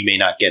stuff, and you may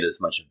not get as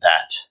much of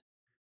that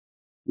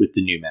with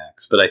the new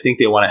Macs. But I think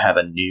they want to have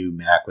a new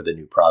Mac with a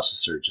new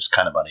processor just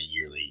kind of on a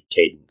yearly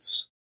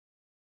cadence.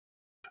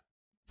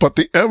 But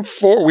the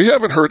M4, we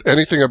haven't heard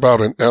anything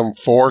about an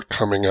M4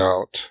 coming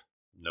out.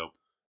 Nope.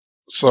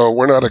 So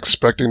we're not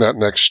expecting that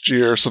next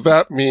year. So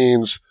that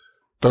means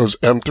those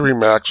M3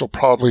 Macs will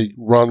probably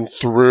run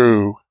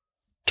through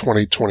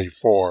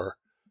 2024.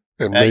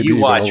 And maybe you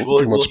watch. We'll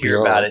hear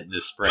beyond. about it in the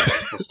spring.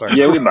 We'll start.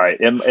 Yeah, we might.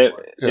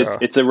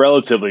 It's a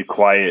relatively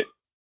quiet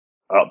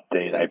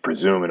update. I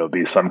presume it'll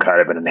be some kind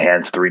of an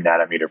enhanced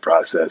 3-nanometer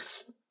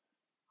process.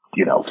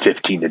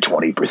 15 to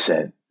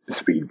 20%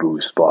 speed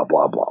boost. Blah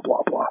blah blah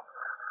blah blah.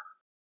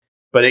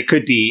 But it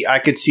could be. I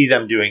could see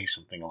them doing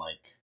something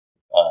like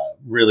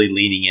really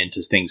leaning into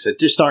things that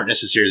just aren't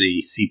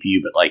necessarily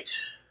CPU, but like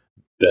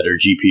better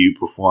GPU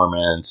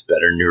performance,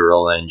 better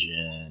neural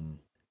engine,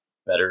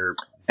 better.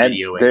 And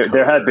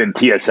there have been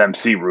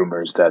TSMC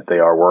rumors that they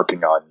are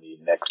working on the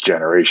next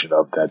generation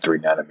of that 3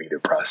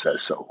 nanometer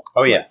process. So,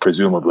 Oh yeah,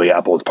 presumably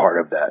Apple is part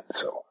of that.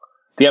 So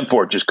the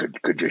M4 just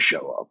could just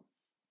show up.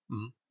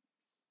 Mhm.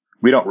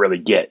 We don't really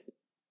get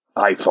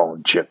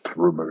iPhone chip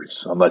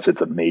rumors unless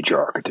it's a major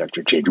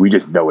architecture change. We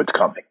just know it's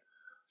coming.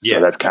 So Yeah,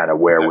 that's kind of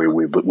where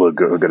exactly. we're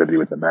going to be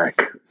with the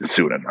Mac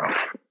soon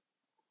enough.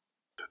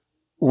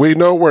 We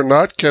know we're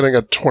not getting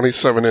a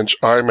 27-inch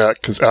iMac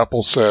because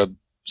Apple said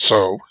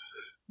so,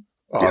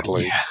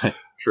 oddly. Yeah,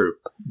 true.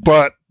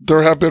 But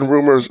there have been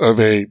rumors of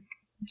a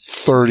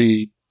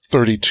 30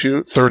 or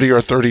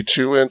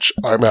 32-inch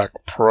iMac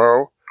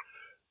Pro.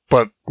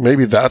 But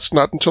maybe that's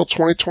not until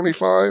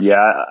 2025?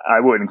 Yeah, I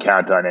wouldn't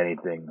count on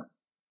anything.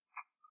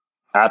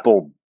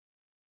 Apple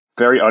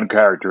very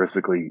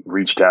uncharacteristically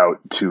reached out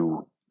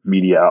to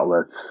media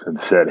outlets and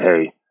said,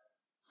 hey,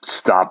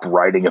 stop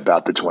writing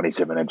about the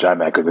 27-inch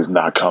iMac because it's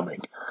not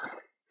coming.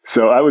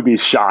 So I would be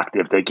shocked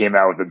if they came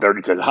out with the 32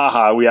 and said,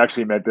 haha, we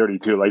actually meant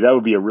 32. Like, that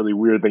would be a really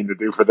weird thing to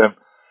do for them.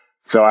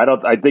 So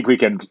I think we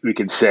can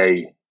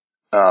say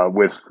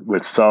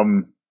with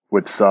some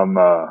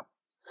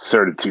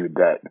certitude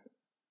that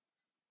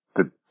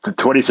the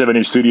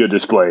 27-inch Studio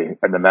Display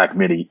and the Mac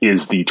Mini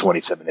is the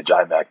 27-inch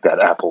iMac that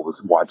Apple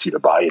wants you to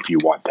buy if you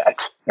want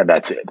that. And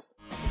that's it.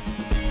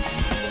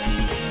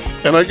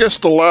 And I guess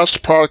the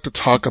last product to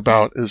talk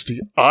about is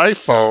the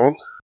iPhone.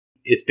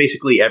 It's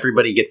basically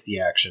everybody gets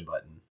the action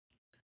button.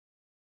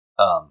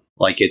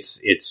 Like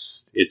it's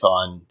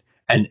on,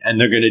 and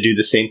they're going to do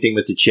the same thing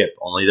with the chip.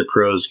 Only the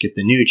pros get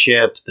the new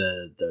chip.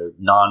 The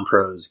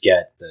non-pros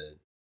get the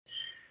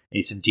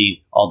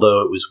A17.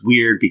 Although it was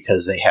weird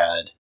because they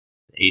had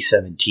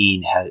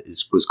A17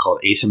 was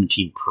called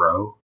A17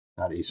 Pro,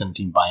 not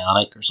A17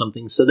 Bionic or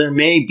something. So there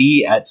may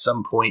be at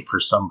some point for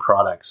some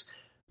products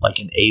like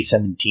an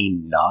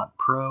A17 not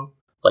Pro.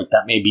 Like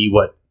that may be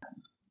what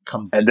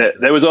comes. And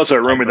there was also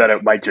a rumor that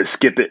it might just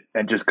skip it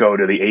and just go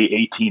to the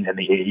A18 and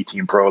the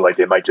A18 Pro. Like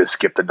they might just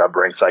skip the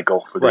numbering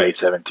cycle for the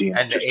A17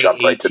 and just the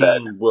jump right to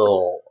that. A18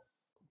 will.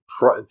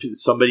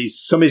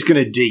 Somebody's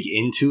going to dig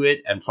into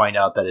it and find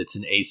out that it's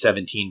an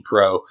A17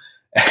 Pro,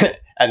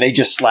 and they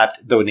just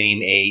slapped the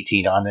name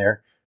A18 on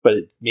there.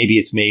 But maybe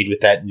it's made with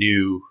that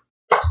new,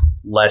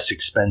 less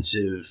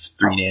expensive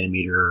 3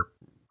 nanometer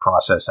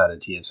process out of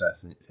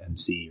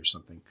TSMC or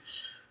something.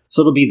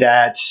 So it'll be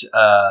that.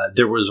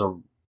 There was a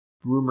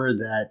rumor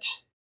that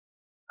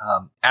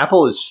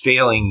Apple is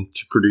failing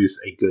to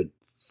produce a good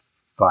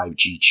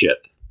 5G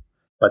chip,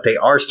 but they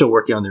are still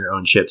working on their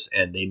own chips,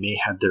 and they may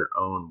have their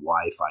own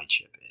Wi-Fi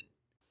chip in.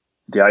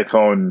 The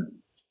iPhone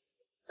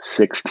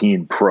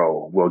 16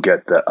 Pro will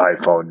get the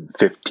iPhone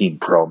 15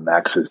 Pro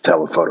Max's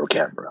telephoto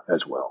camera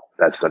as well.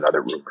 That's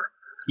another rumor.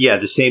 Yeah,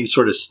 the same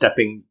sort of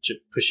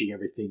pushing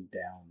everything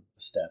down a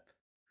step.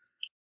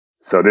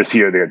 So this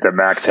year, the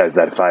Max has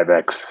that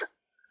 5x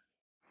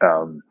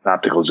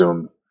optical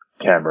zoom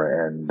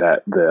camera, and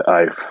that the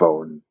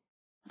iPhone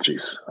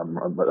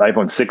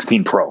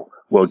 16 Pro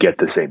will get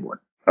the same one,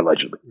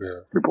 allegedly,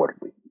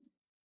 reportedly.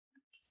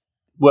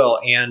 Well,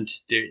 and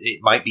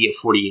it might be a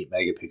 48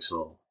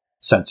 megapixel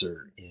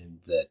sensor in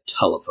the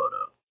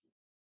telephoto,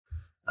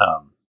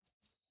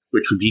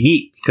 which would be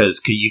neat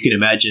because you can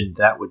imagine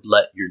that would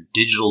let your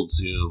digital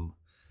zoom.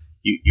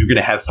 You're going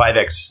to have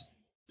 5x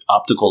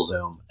optical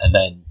zoom, and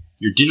then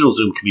your digital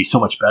zoom can be so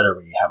much better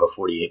when you have a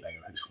 48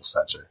 megapixel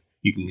sensor.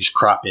 You can just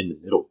crop in the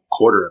middle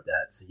quarter of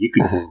that, so you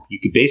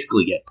could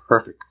basically get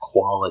perfect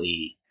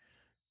quality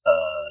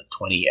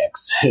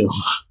 20x zoom.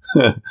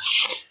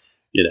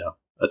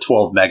 A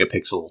 12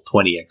 megapixel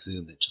 20x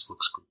zoom that just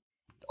looks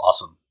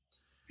awesome.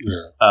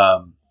 Yeah.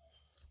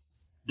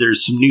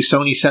 There's some new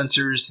Sony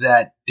sensors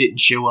that didn't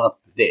show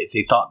up.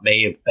 They thought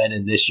may have been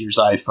in this year's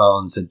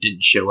iPhones and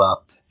didn't show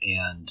up,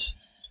 and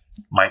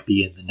might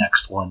be in the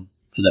next one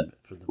for the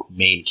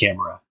main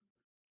camera.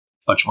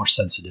 Much more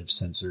sensitive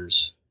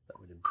sensors that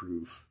would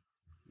improve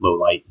low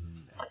light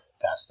and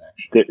fast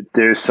action.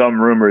 There's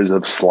some rumors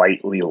of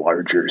slightly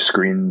larger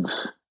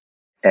screens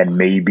and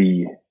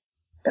maybe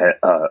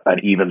an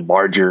even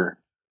larger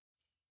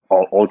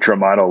Ultra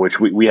model, which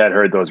we had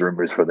heard those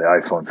rumors for the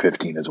iPhone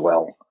 15 as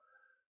well.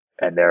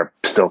 And they're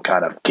still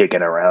kind of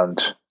kicking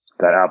around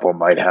that Apple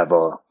might have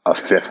a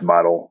fifth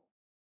model.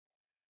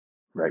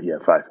 Right, yeah,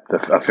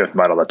 a fifth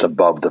model that's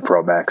above the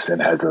Pro Max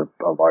and has a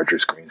larger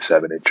screen,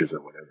 7 inches or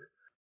whatever.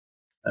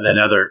 And then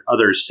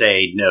others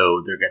say,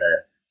 no, they're going to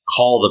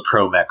call the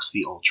Pro Max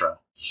the Ultra.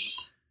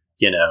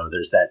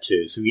 There's that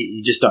too. So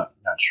you just not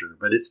sure.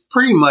 But it's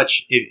pretty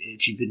much,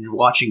 if you've been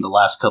watching the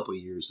last couple of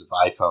years of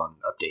iPhone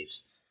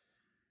updates,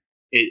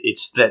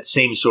 it's that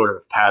same sort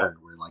of pattern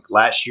where like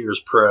last year's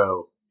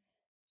Pro,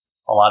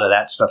 a lot of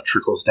that stuff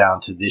trickles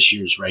down to this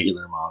year's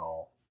regular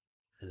model.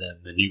 And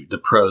then the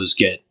Pros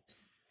get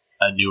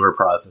a newer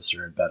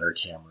processor and better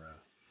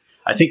camera.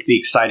 I think the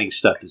exciting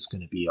stuff is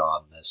going to be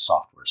on the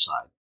software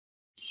side,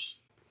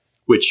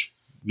 which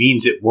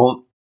means it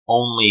won't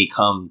only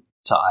come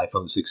to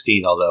iPhone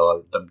 16,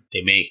 although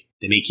they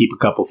may keep a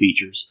couple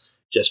features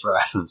just for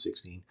iPhone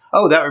 16.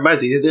 Oh, that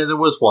reminds me, there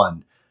was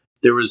one.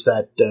 There was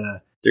that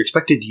they're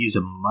expected to use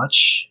a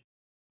much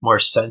more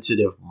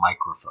sensitive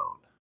microphone,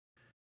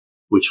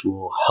 which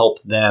will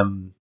help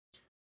them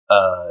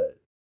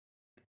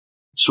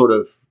sort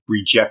of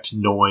reject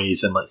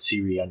noise and let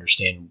Siri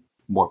understand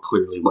more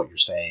clearly what you're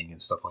saying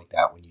and stuff like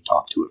that when you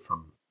talk to it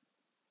from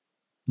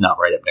not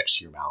right up next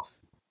to your mouth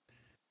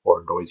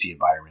or noisy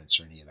environments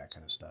or any of that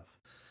kind of stuff.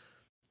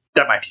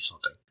 That might be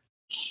something.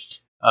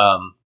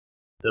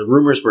 The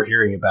rumors we're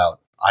hearing about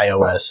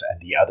iOS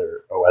and the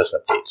other OS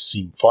updates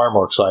seem far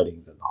more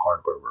exciting than the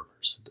hardware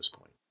rumors at this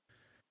point.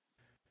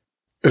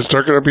 Is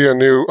there going to be a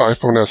new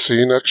iPhone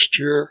SE next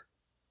year?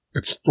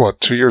 It's,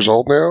 2 years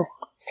old now?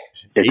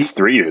 It's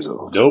 3 years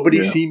old.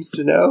 Nobody seems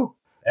to know.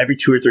 Every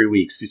 2 or 3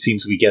 weeks, it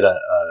seems we get a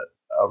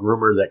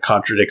rumor that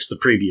contradicts the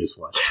previous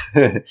one.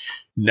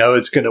 No,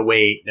 it's going to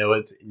wait.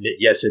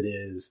 Yes, it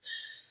is.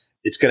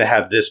 It's going to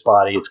have this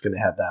body. It's going to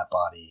have that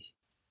body.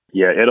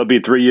 Yeah, it'll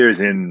be 3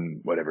 years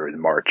in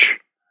March.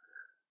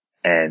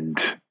 And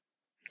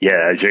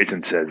yeah, as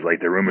Jason says, like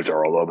the rumors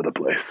are all over the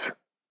place.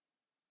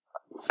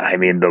 I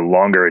mean, the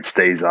longer it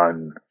stays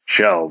on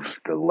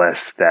shelves, the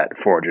less that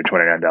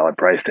 $429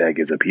 price tag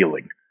is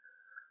appealing.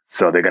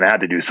 So they're going to have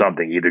to do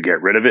something, either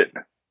get rid of it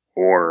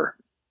or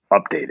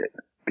update it,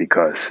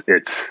 because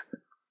it's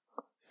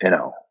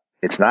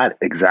not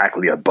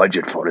exactly a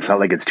budget phone. It's not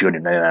like it's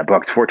 $299.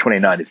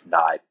 $429 is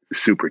not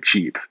super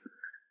cheap.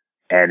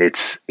 And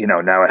it's,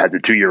 now it has a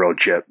 2-year-old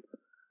chip,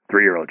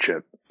 3-year-old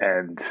chip,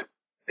 and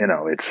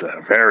it's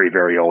a very,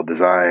 very old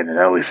design and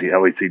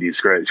LCD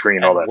screen,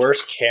 and all that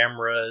worse stuff.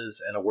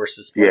 Cameras and a worse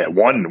display. Yeah,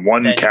 one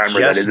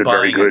camera that isn't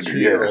very good. A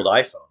 2-year-old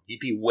iPhone. You'd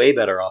be way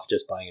better off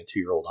just buying a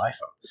 2-year-old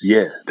iPhone.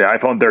 Yeah, the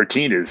iPhone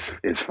 13 is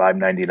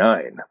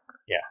 $599.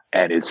 Yeah,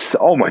 and it's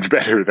so much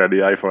better than the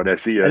iPhone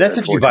SE. And that's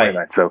if you buy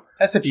it. So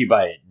that's if you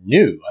buy it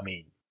new. I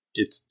mean,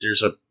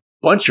 there's a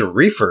bunch of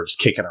refurbs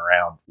kicking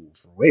around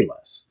for way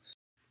less.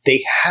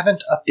 They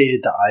haven't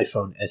updated the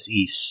iPhone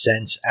SE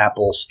since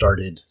Apple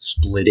started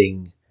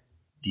splitting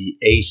the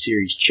A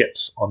series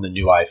chips on the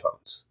new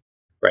iPhones,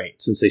 right?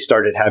 Since they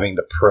started having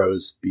the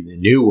Pros be the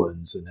new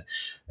ones. And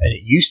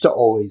it used to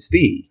always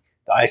be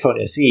the iPhone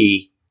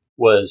SE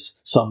was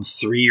some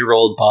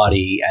 3-year-old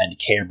body and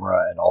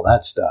camera and all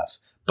that stuff,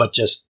 but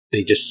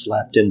they just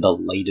slapped in the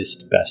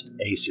latest, best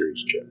A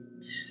series chip.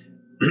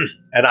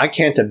 And I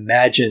can't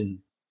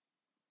imagine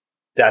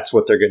that's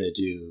what they're going to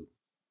do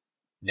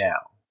now.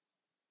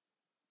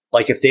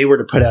 Like if they were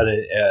to put out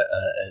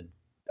an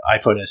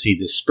iPhone SE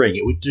this spring,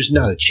 there's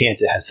not a chance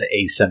it has the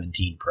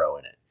A17 Pro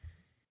in it.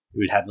 It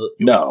would have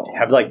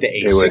like the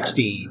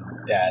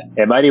A16 that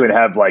it might even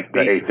have like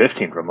the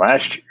A15 from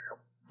last year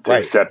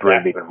to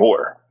separate even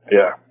more.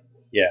 Yeah.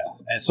 Yeah.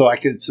 And so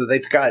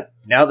they've got,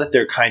 now that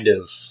they're kind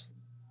of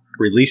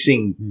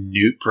releasing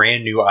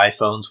brand new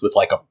iPhones with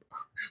like a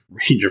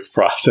range of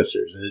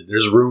processors,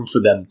 there's room for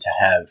them to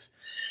have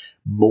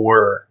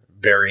more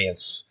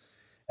variants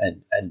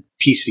and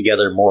piece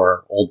together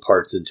more old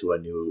parts into a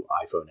new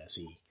iPhone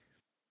SE.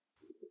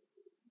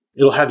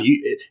 It'll have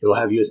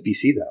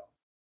USB-C though.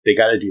 They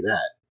got to do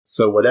that.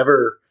 So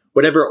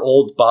whatever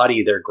old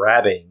body they're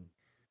grabbing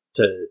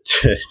to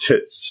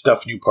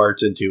stuff new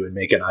parts into and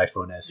make an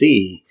iPhone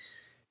SE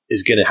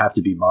is going to have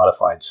to be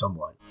modified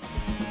somewhat.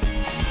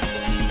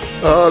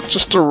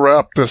 Just to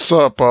wrap this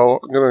up, I'm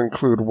going to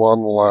include one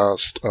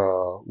last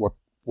what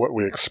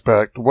we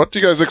expect. What do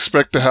you guys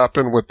expect to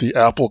happen with the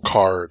Apple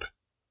Card?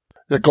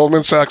 Yeah,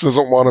 Goldman Sachs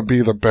doesn't want to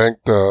be the bank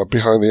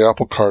behind the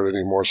Apple Card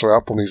anymore, so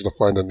Apple needs to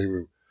find a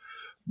new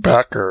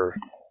backer.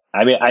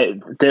 I mean,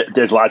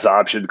 there's lots of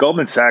options.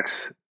 Goldman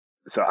Sachs,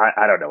 so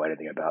I don't know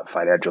anything about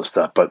financial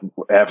stuff, but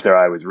after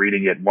I was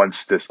reading it,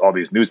 once all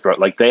these news broke,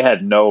 like they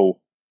had no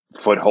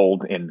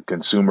foothold in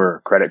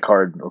consumer credit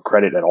card or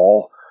credit at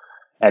all.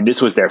 And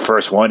this was their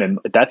first one, and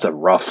that's a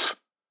rough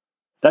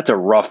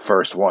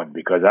first one,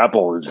 because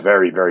Apple is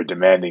very, very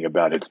demanding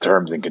about its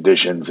terms and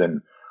conditions,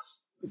 and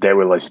they're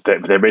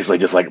basically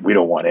just like, we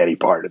don't want any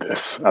part of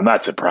this. I'm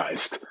not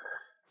surprised.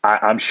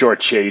 I'm sure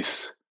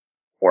Chase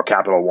or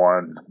Capital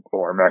One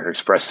or American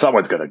Express,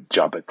 someone's going to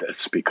jump at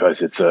this,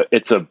 because it's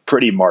a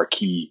pretty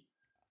marquee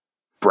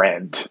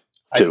brand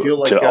to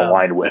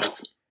align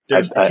with.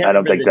 I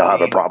don't think they'll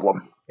have a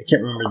problem. I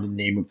can't remember the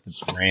name of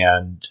the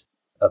brand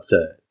of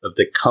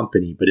the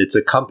company, but it's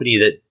a company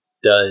that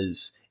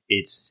does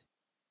its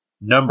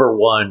number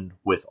one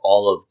with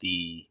all of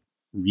the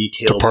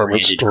retail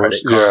branded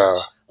credit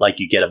cards. Like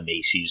you get a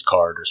Macy's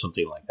card or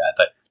something like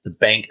that. The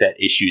bank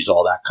that issues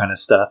all that kind of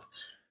stuff.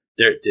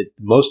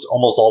 Almost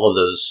all of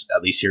those,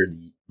 at least here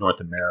in North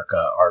America,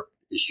 are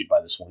issued by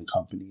this one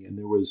company. And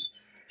there was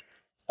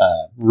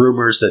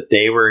rumors that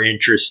they were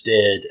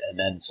interested, and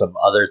then some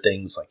other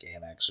things like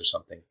Amex or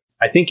something.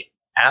 I think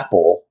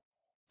Apple,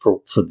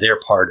 for their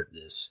part of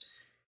this,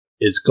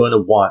 is going to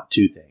want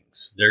two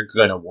things. They're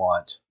going to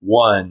want,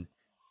 one,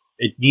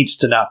 it needs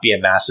to not be a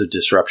massive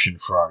disruption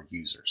for our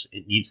users.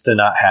 It needs to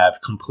not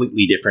have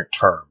completely different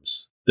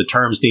terms. The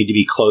terms need to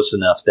be close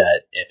enough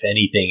that, if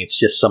anything, it's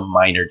just some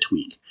minor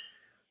tweak.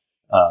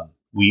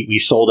 We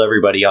sold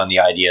everybody on the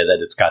idea that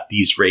it's got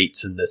these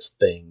rates and this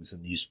things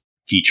and these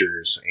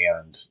features,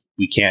 and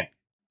we can't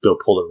go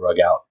pull the rug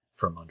out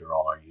from under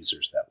all our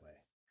users that way.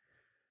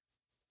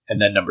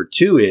 And then number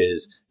 2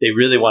 is they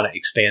really want to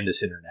expand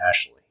this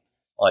internationally.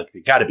 Like, they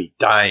got to be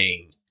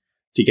dying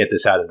to get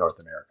this out of North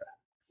America.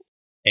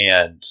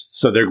 And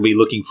so they're going to be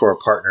looking for a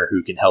partner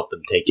who can help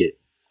them take it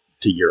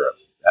to Europe,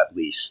 at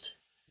least,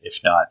 if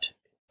not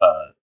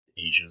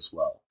Asia as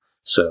well.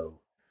 So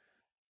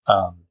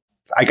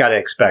I got to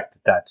expect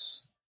that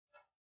that's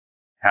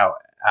how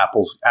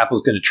Apple's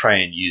going to try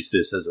and use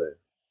this as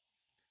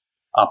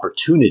a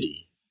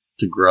opportunity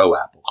to grow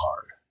Apple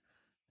Card.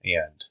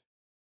 And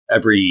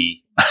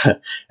every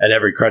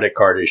credit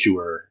card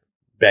issuer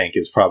bank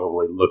is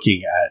probably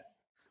looking at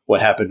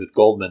what happened with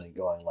Goldman and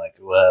going like,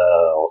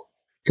 well,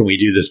 can we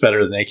do this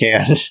better than they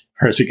can?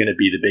 Or is it going to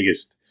be the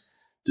biggest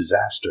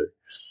disaster?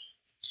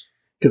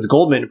 Because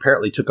Goldman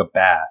apparently took a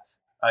bath.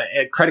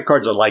 Credit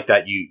cards are like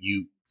that.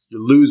 You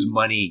lose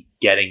money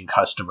getting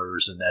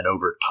customers, and then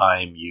over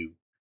time you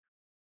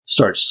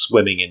start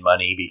swimming in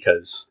money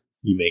because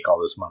you make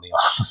all this money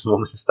off of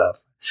them and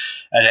stuff.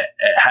 And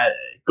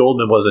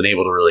Goldman wasn't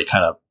able to really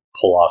kind of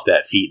pull off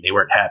that feat. They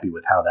weren't happy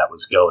with how that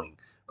was going.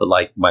 But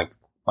like Mike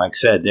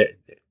said,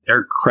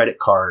 their credit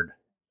card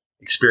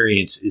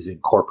experience is in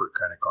corporate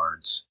credit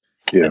cards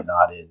and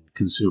not in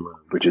consumer.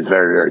 Which is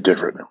very, very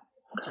different.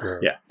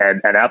 Yeah.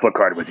 And Apple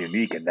Card was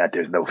unique in that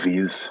there's no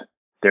fees.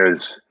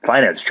 There's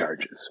finance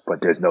charges,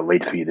 but there's no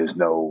late fee. There's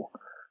no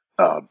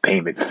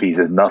payment fees.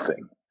 There's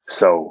nothing.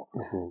 So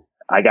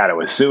I got to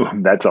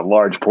assume that's a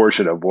large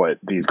portion of what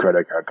these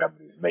credit card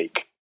companies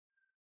make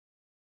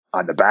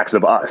on the backs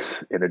of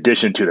us, in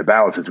addition to the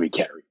balances we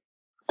carry.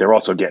 They're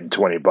also getting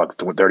 $20,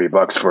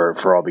 $30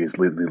 for all these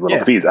little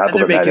fees. Apple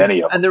doesn't have any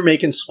of them. And they're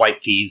making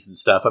swipe fees and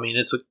stuff. I mean,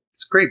 it's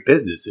great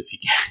business if you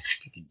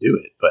can do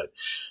it. But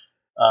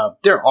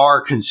there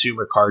are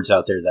consumer cards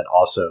out there that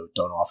also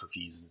don't offer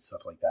fees and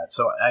stuff like that.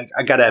 So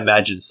I got to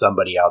imagine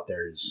somebody out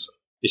there it's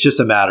just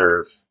a matter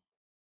of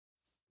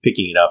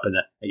picking it up. And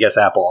I guess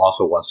Apple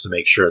also wants to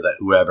make sure that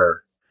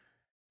whoever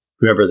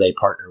they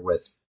partner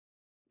with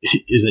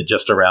isn't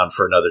just around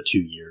for another 2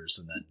 years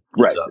and then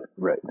gives up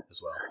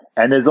as well.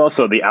 And there's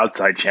also the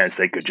outside chance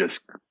they could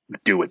just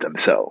do it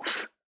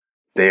themselves.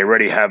 They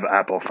already have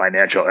Apple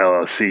Financial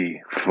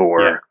LLC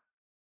for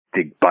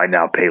the buy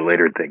now, pay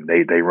later thing.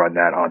 They run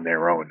that on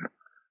their own.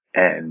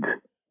 And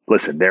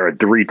listen, they're a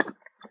 $3+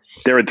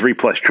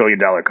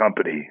 trillion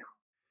company.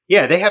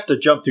 Yeah, they have to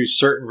jump through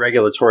certain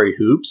regulatory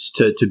hoops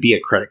to be a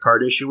credit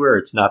card issuer.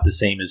 It's not the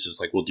same as just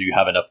like, well, do you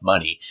have enough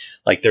money?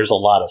 Like, there's a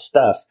lot of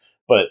stuff,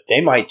 but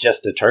they might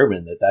just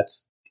determine that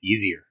that's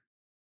easier.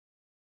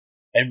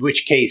 In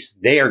which case,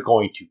 they are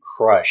going to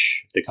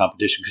crush the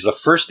competition, because the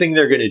first thing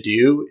they're going to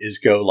do is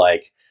go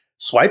like,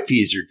 swipe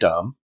fees are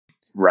dumb.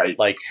 Right.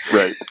 Like,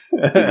 right.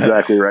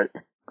 Exactly right.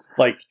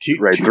 Like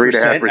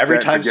 2% every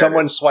time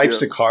someone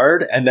swipes a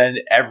card, and then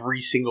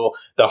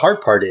the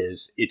hard part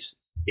is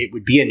it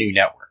would be a new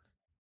network.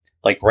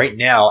 Like right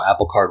now,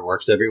 Apple Card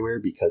works everywhere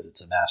because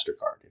it's a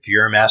MasterCard. If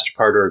you're a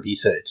MasterCard or a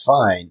Visa, it's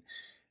fine.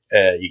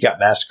 You got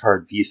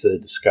MasterCard, Visa,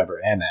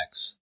 Discover,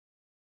 Amex.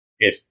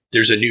 If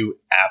there's a new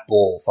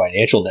Apple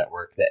financial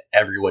network that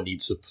everyone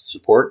needs to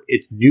support,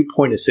 it's new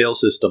point of sale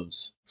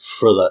systems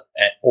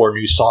or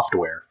new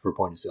software for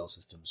point of sale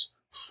systems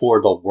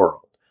for the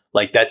world.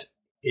 Like, that's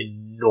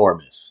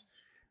enormous,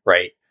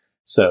 right?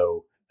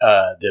 So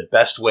the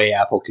best way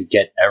Apple could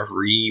get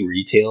every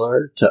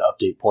retailer to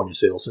update point of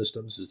sale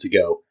systems is to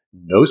go,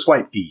 no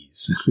swipe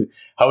fees.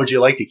 How would you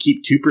like to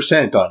keep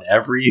 2% on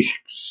every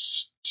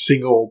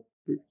single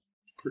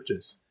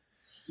purchase?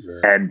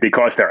 And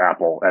because they're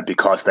Apple, and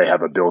because they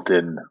have a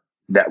built-in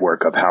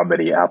network of how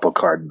many Apple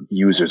Card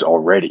users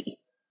already,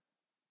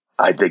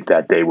 I think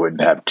that they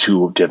wouldn't have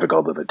too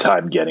difficult of a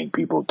time getting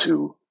people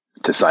to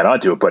sign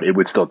on to it. But it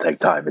would still take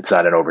time. It's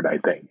not an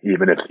overnight thing.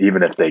 Even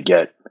if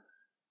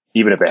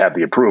they have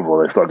the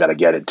approval, they still got to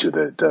get it to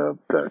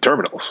the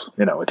terminals.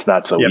 It's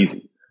not so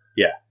easy.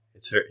 Yeah,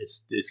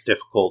 it's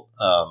difficult.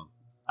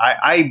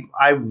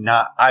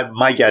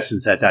 My guess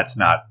is that that's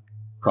not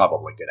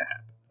probably going to happen.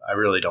 I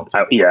really don't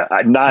think.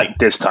 Not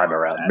this time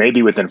around.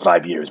 Maybe within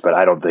 5 years, but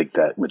I don't think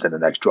that within the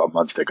next 12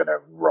 months they're going to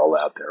roll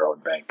out their own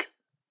bank.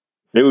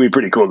 It would be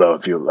pretty cool though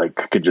if you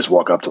could just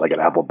walk up to an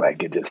Apple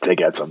bank and just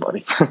take out some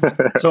money.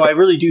 So I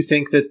really do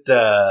think that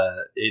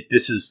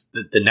this is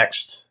the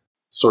next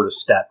sort of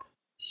step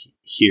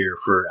here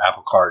for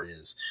Apple Card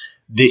is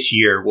this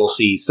year we'll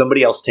see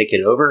somebody else take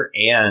it over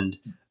and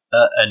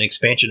an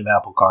expansion of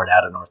Apple Card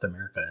out of North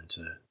America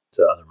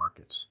into other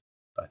markets.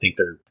 I think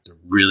they're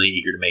really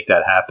eager to make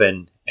that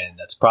happen. And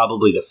that's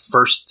probably the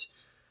first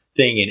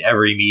thing in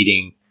every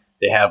meeting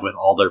they have with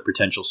all their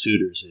potential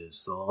suitors is,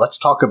 so let's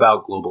talk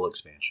about global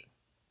expansion.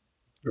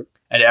 Yep.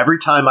 And every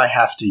time I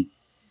have to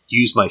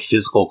use my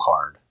physical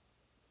card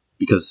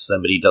because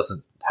somebody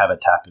doesn't have a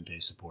tap and pay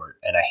support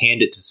and I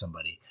hand it to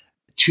somebody,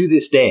 to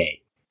this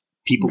day,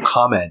 people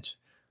comment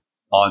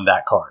on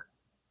that card.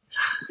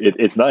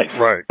 It's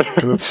nice. Right.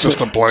 Because it's just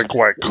a blank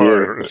white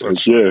card.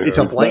 It's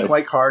a blank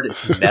white card.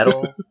 It's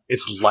metal.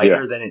 It's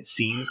lighter than it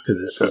seems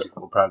because it's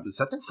product. Is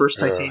that their first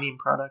titanium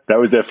product? That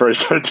was their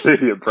first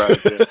titanium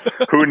product. Yeah.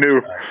 Who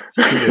knew?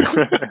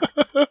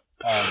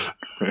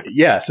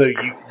 Yeah, so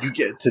you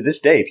get to this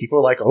day, people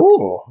are like,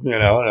 oh,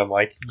 and I'm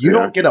like, you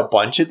don't get a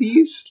bunch of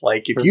these.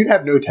 Like, if you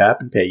have no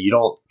tap and pay,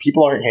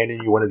 people aren't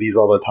handing you one of these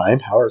all the time.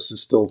 How is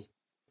this still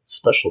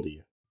special to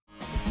you?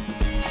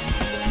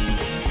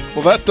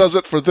 Well, that does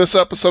it for this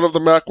episode of the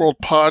Macworld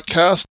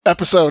Podcast,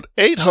 episode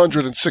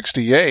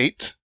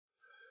 868.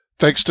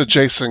 Thanks to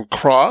Jason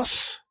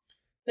Cross.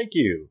 Thank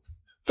you.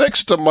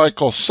 Thanks to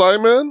Michael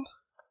Simon.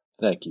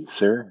 Thank you,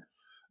 sir.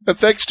 And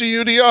thanks to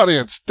you, the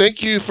audience.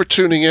 Thank you for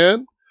tuning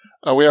in.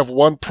 We have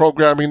one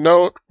programming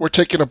note. We're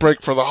taking a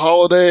break for the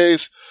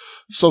holidays.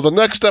 So the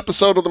next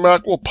episode of the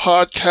Macworld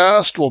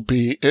Podcast will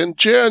be in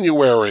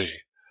January.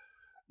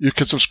 You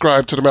can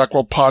subscribe to the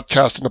Macworld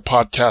Podcast in the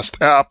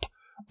podcast app,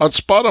 on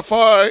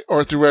Spotify,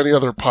 or through any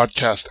other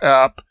podcast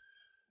app.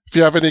 If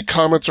you have any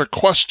comments or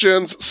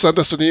questions, send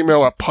us an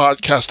email at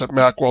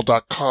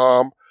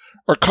podcast@macworld.com,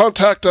 or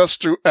contact us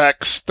through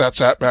X,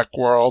 that's at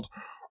Macworld,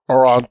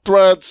 or on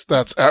Threads,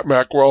 that's at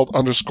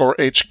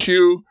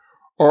Macworld_HQ,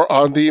 or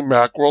on the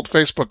Macworld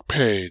Facebook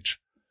page.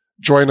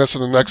 Join us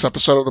in the next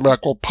episode of the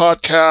Macworld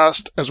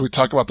Podcast as we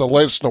talk about the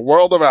latest in the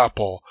world of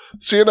Apple.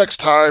 See you next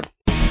time.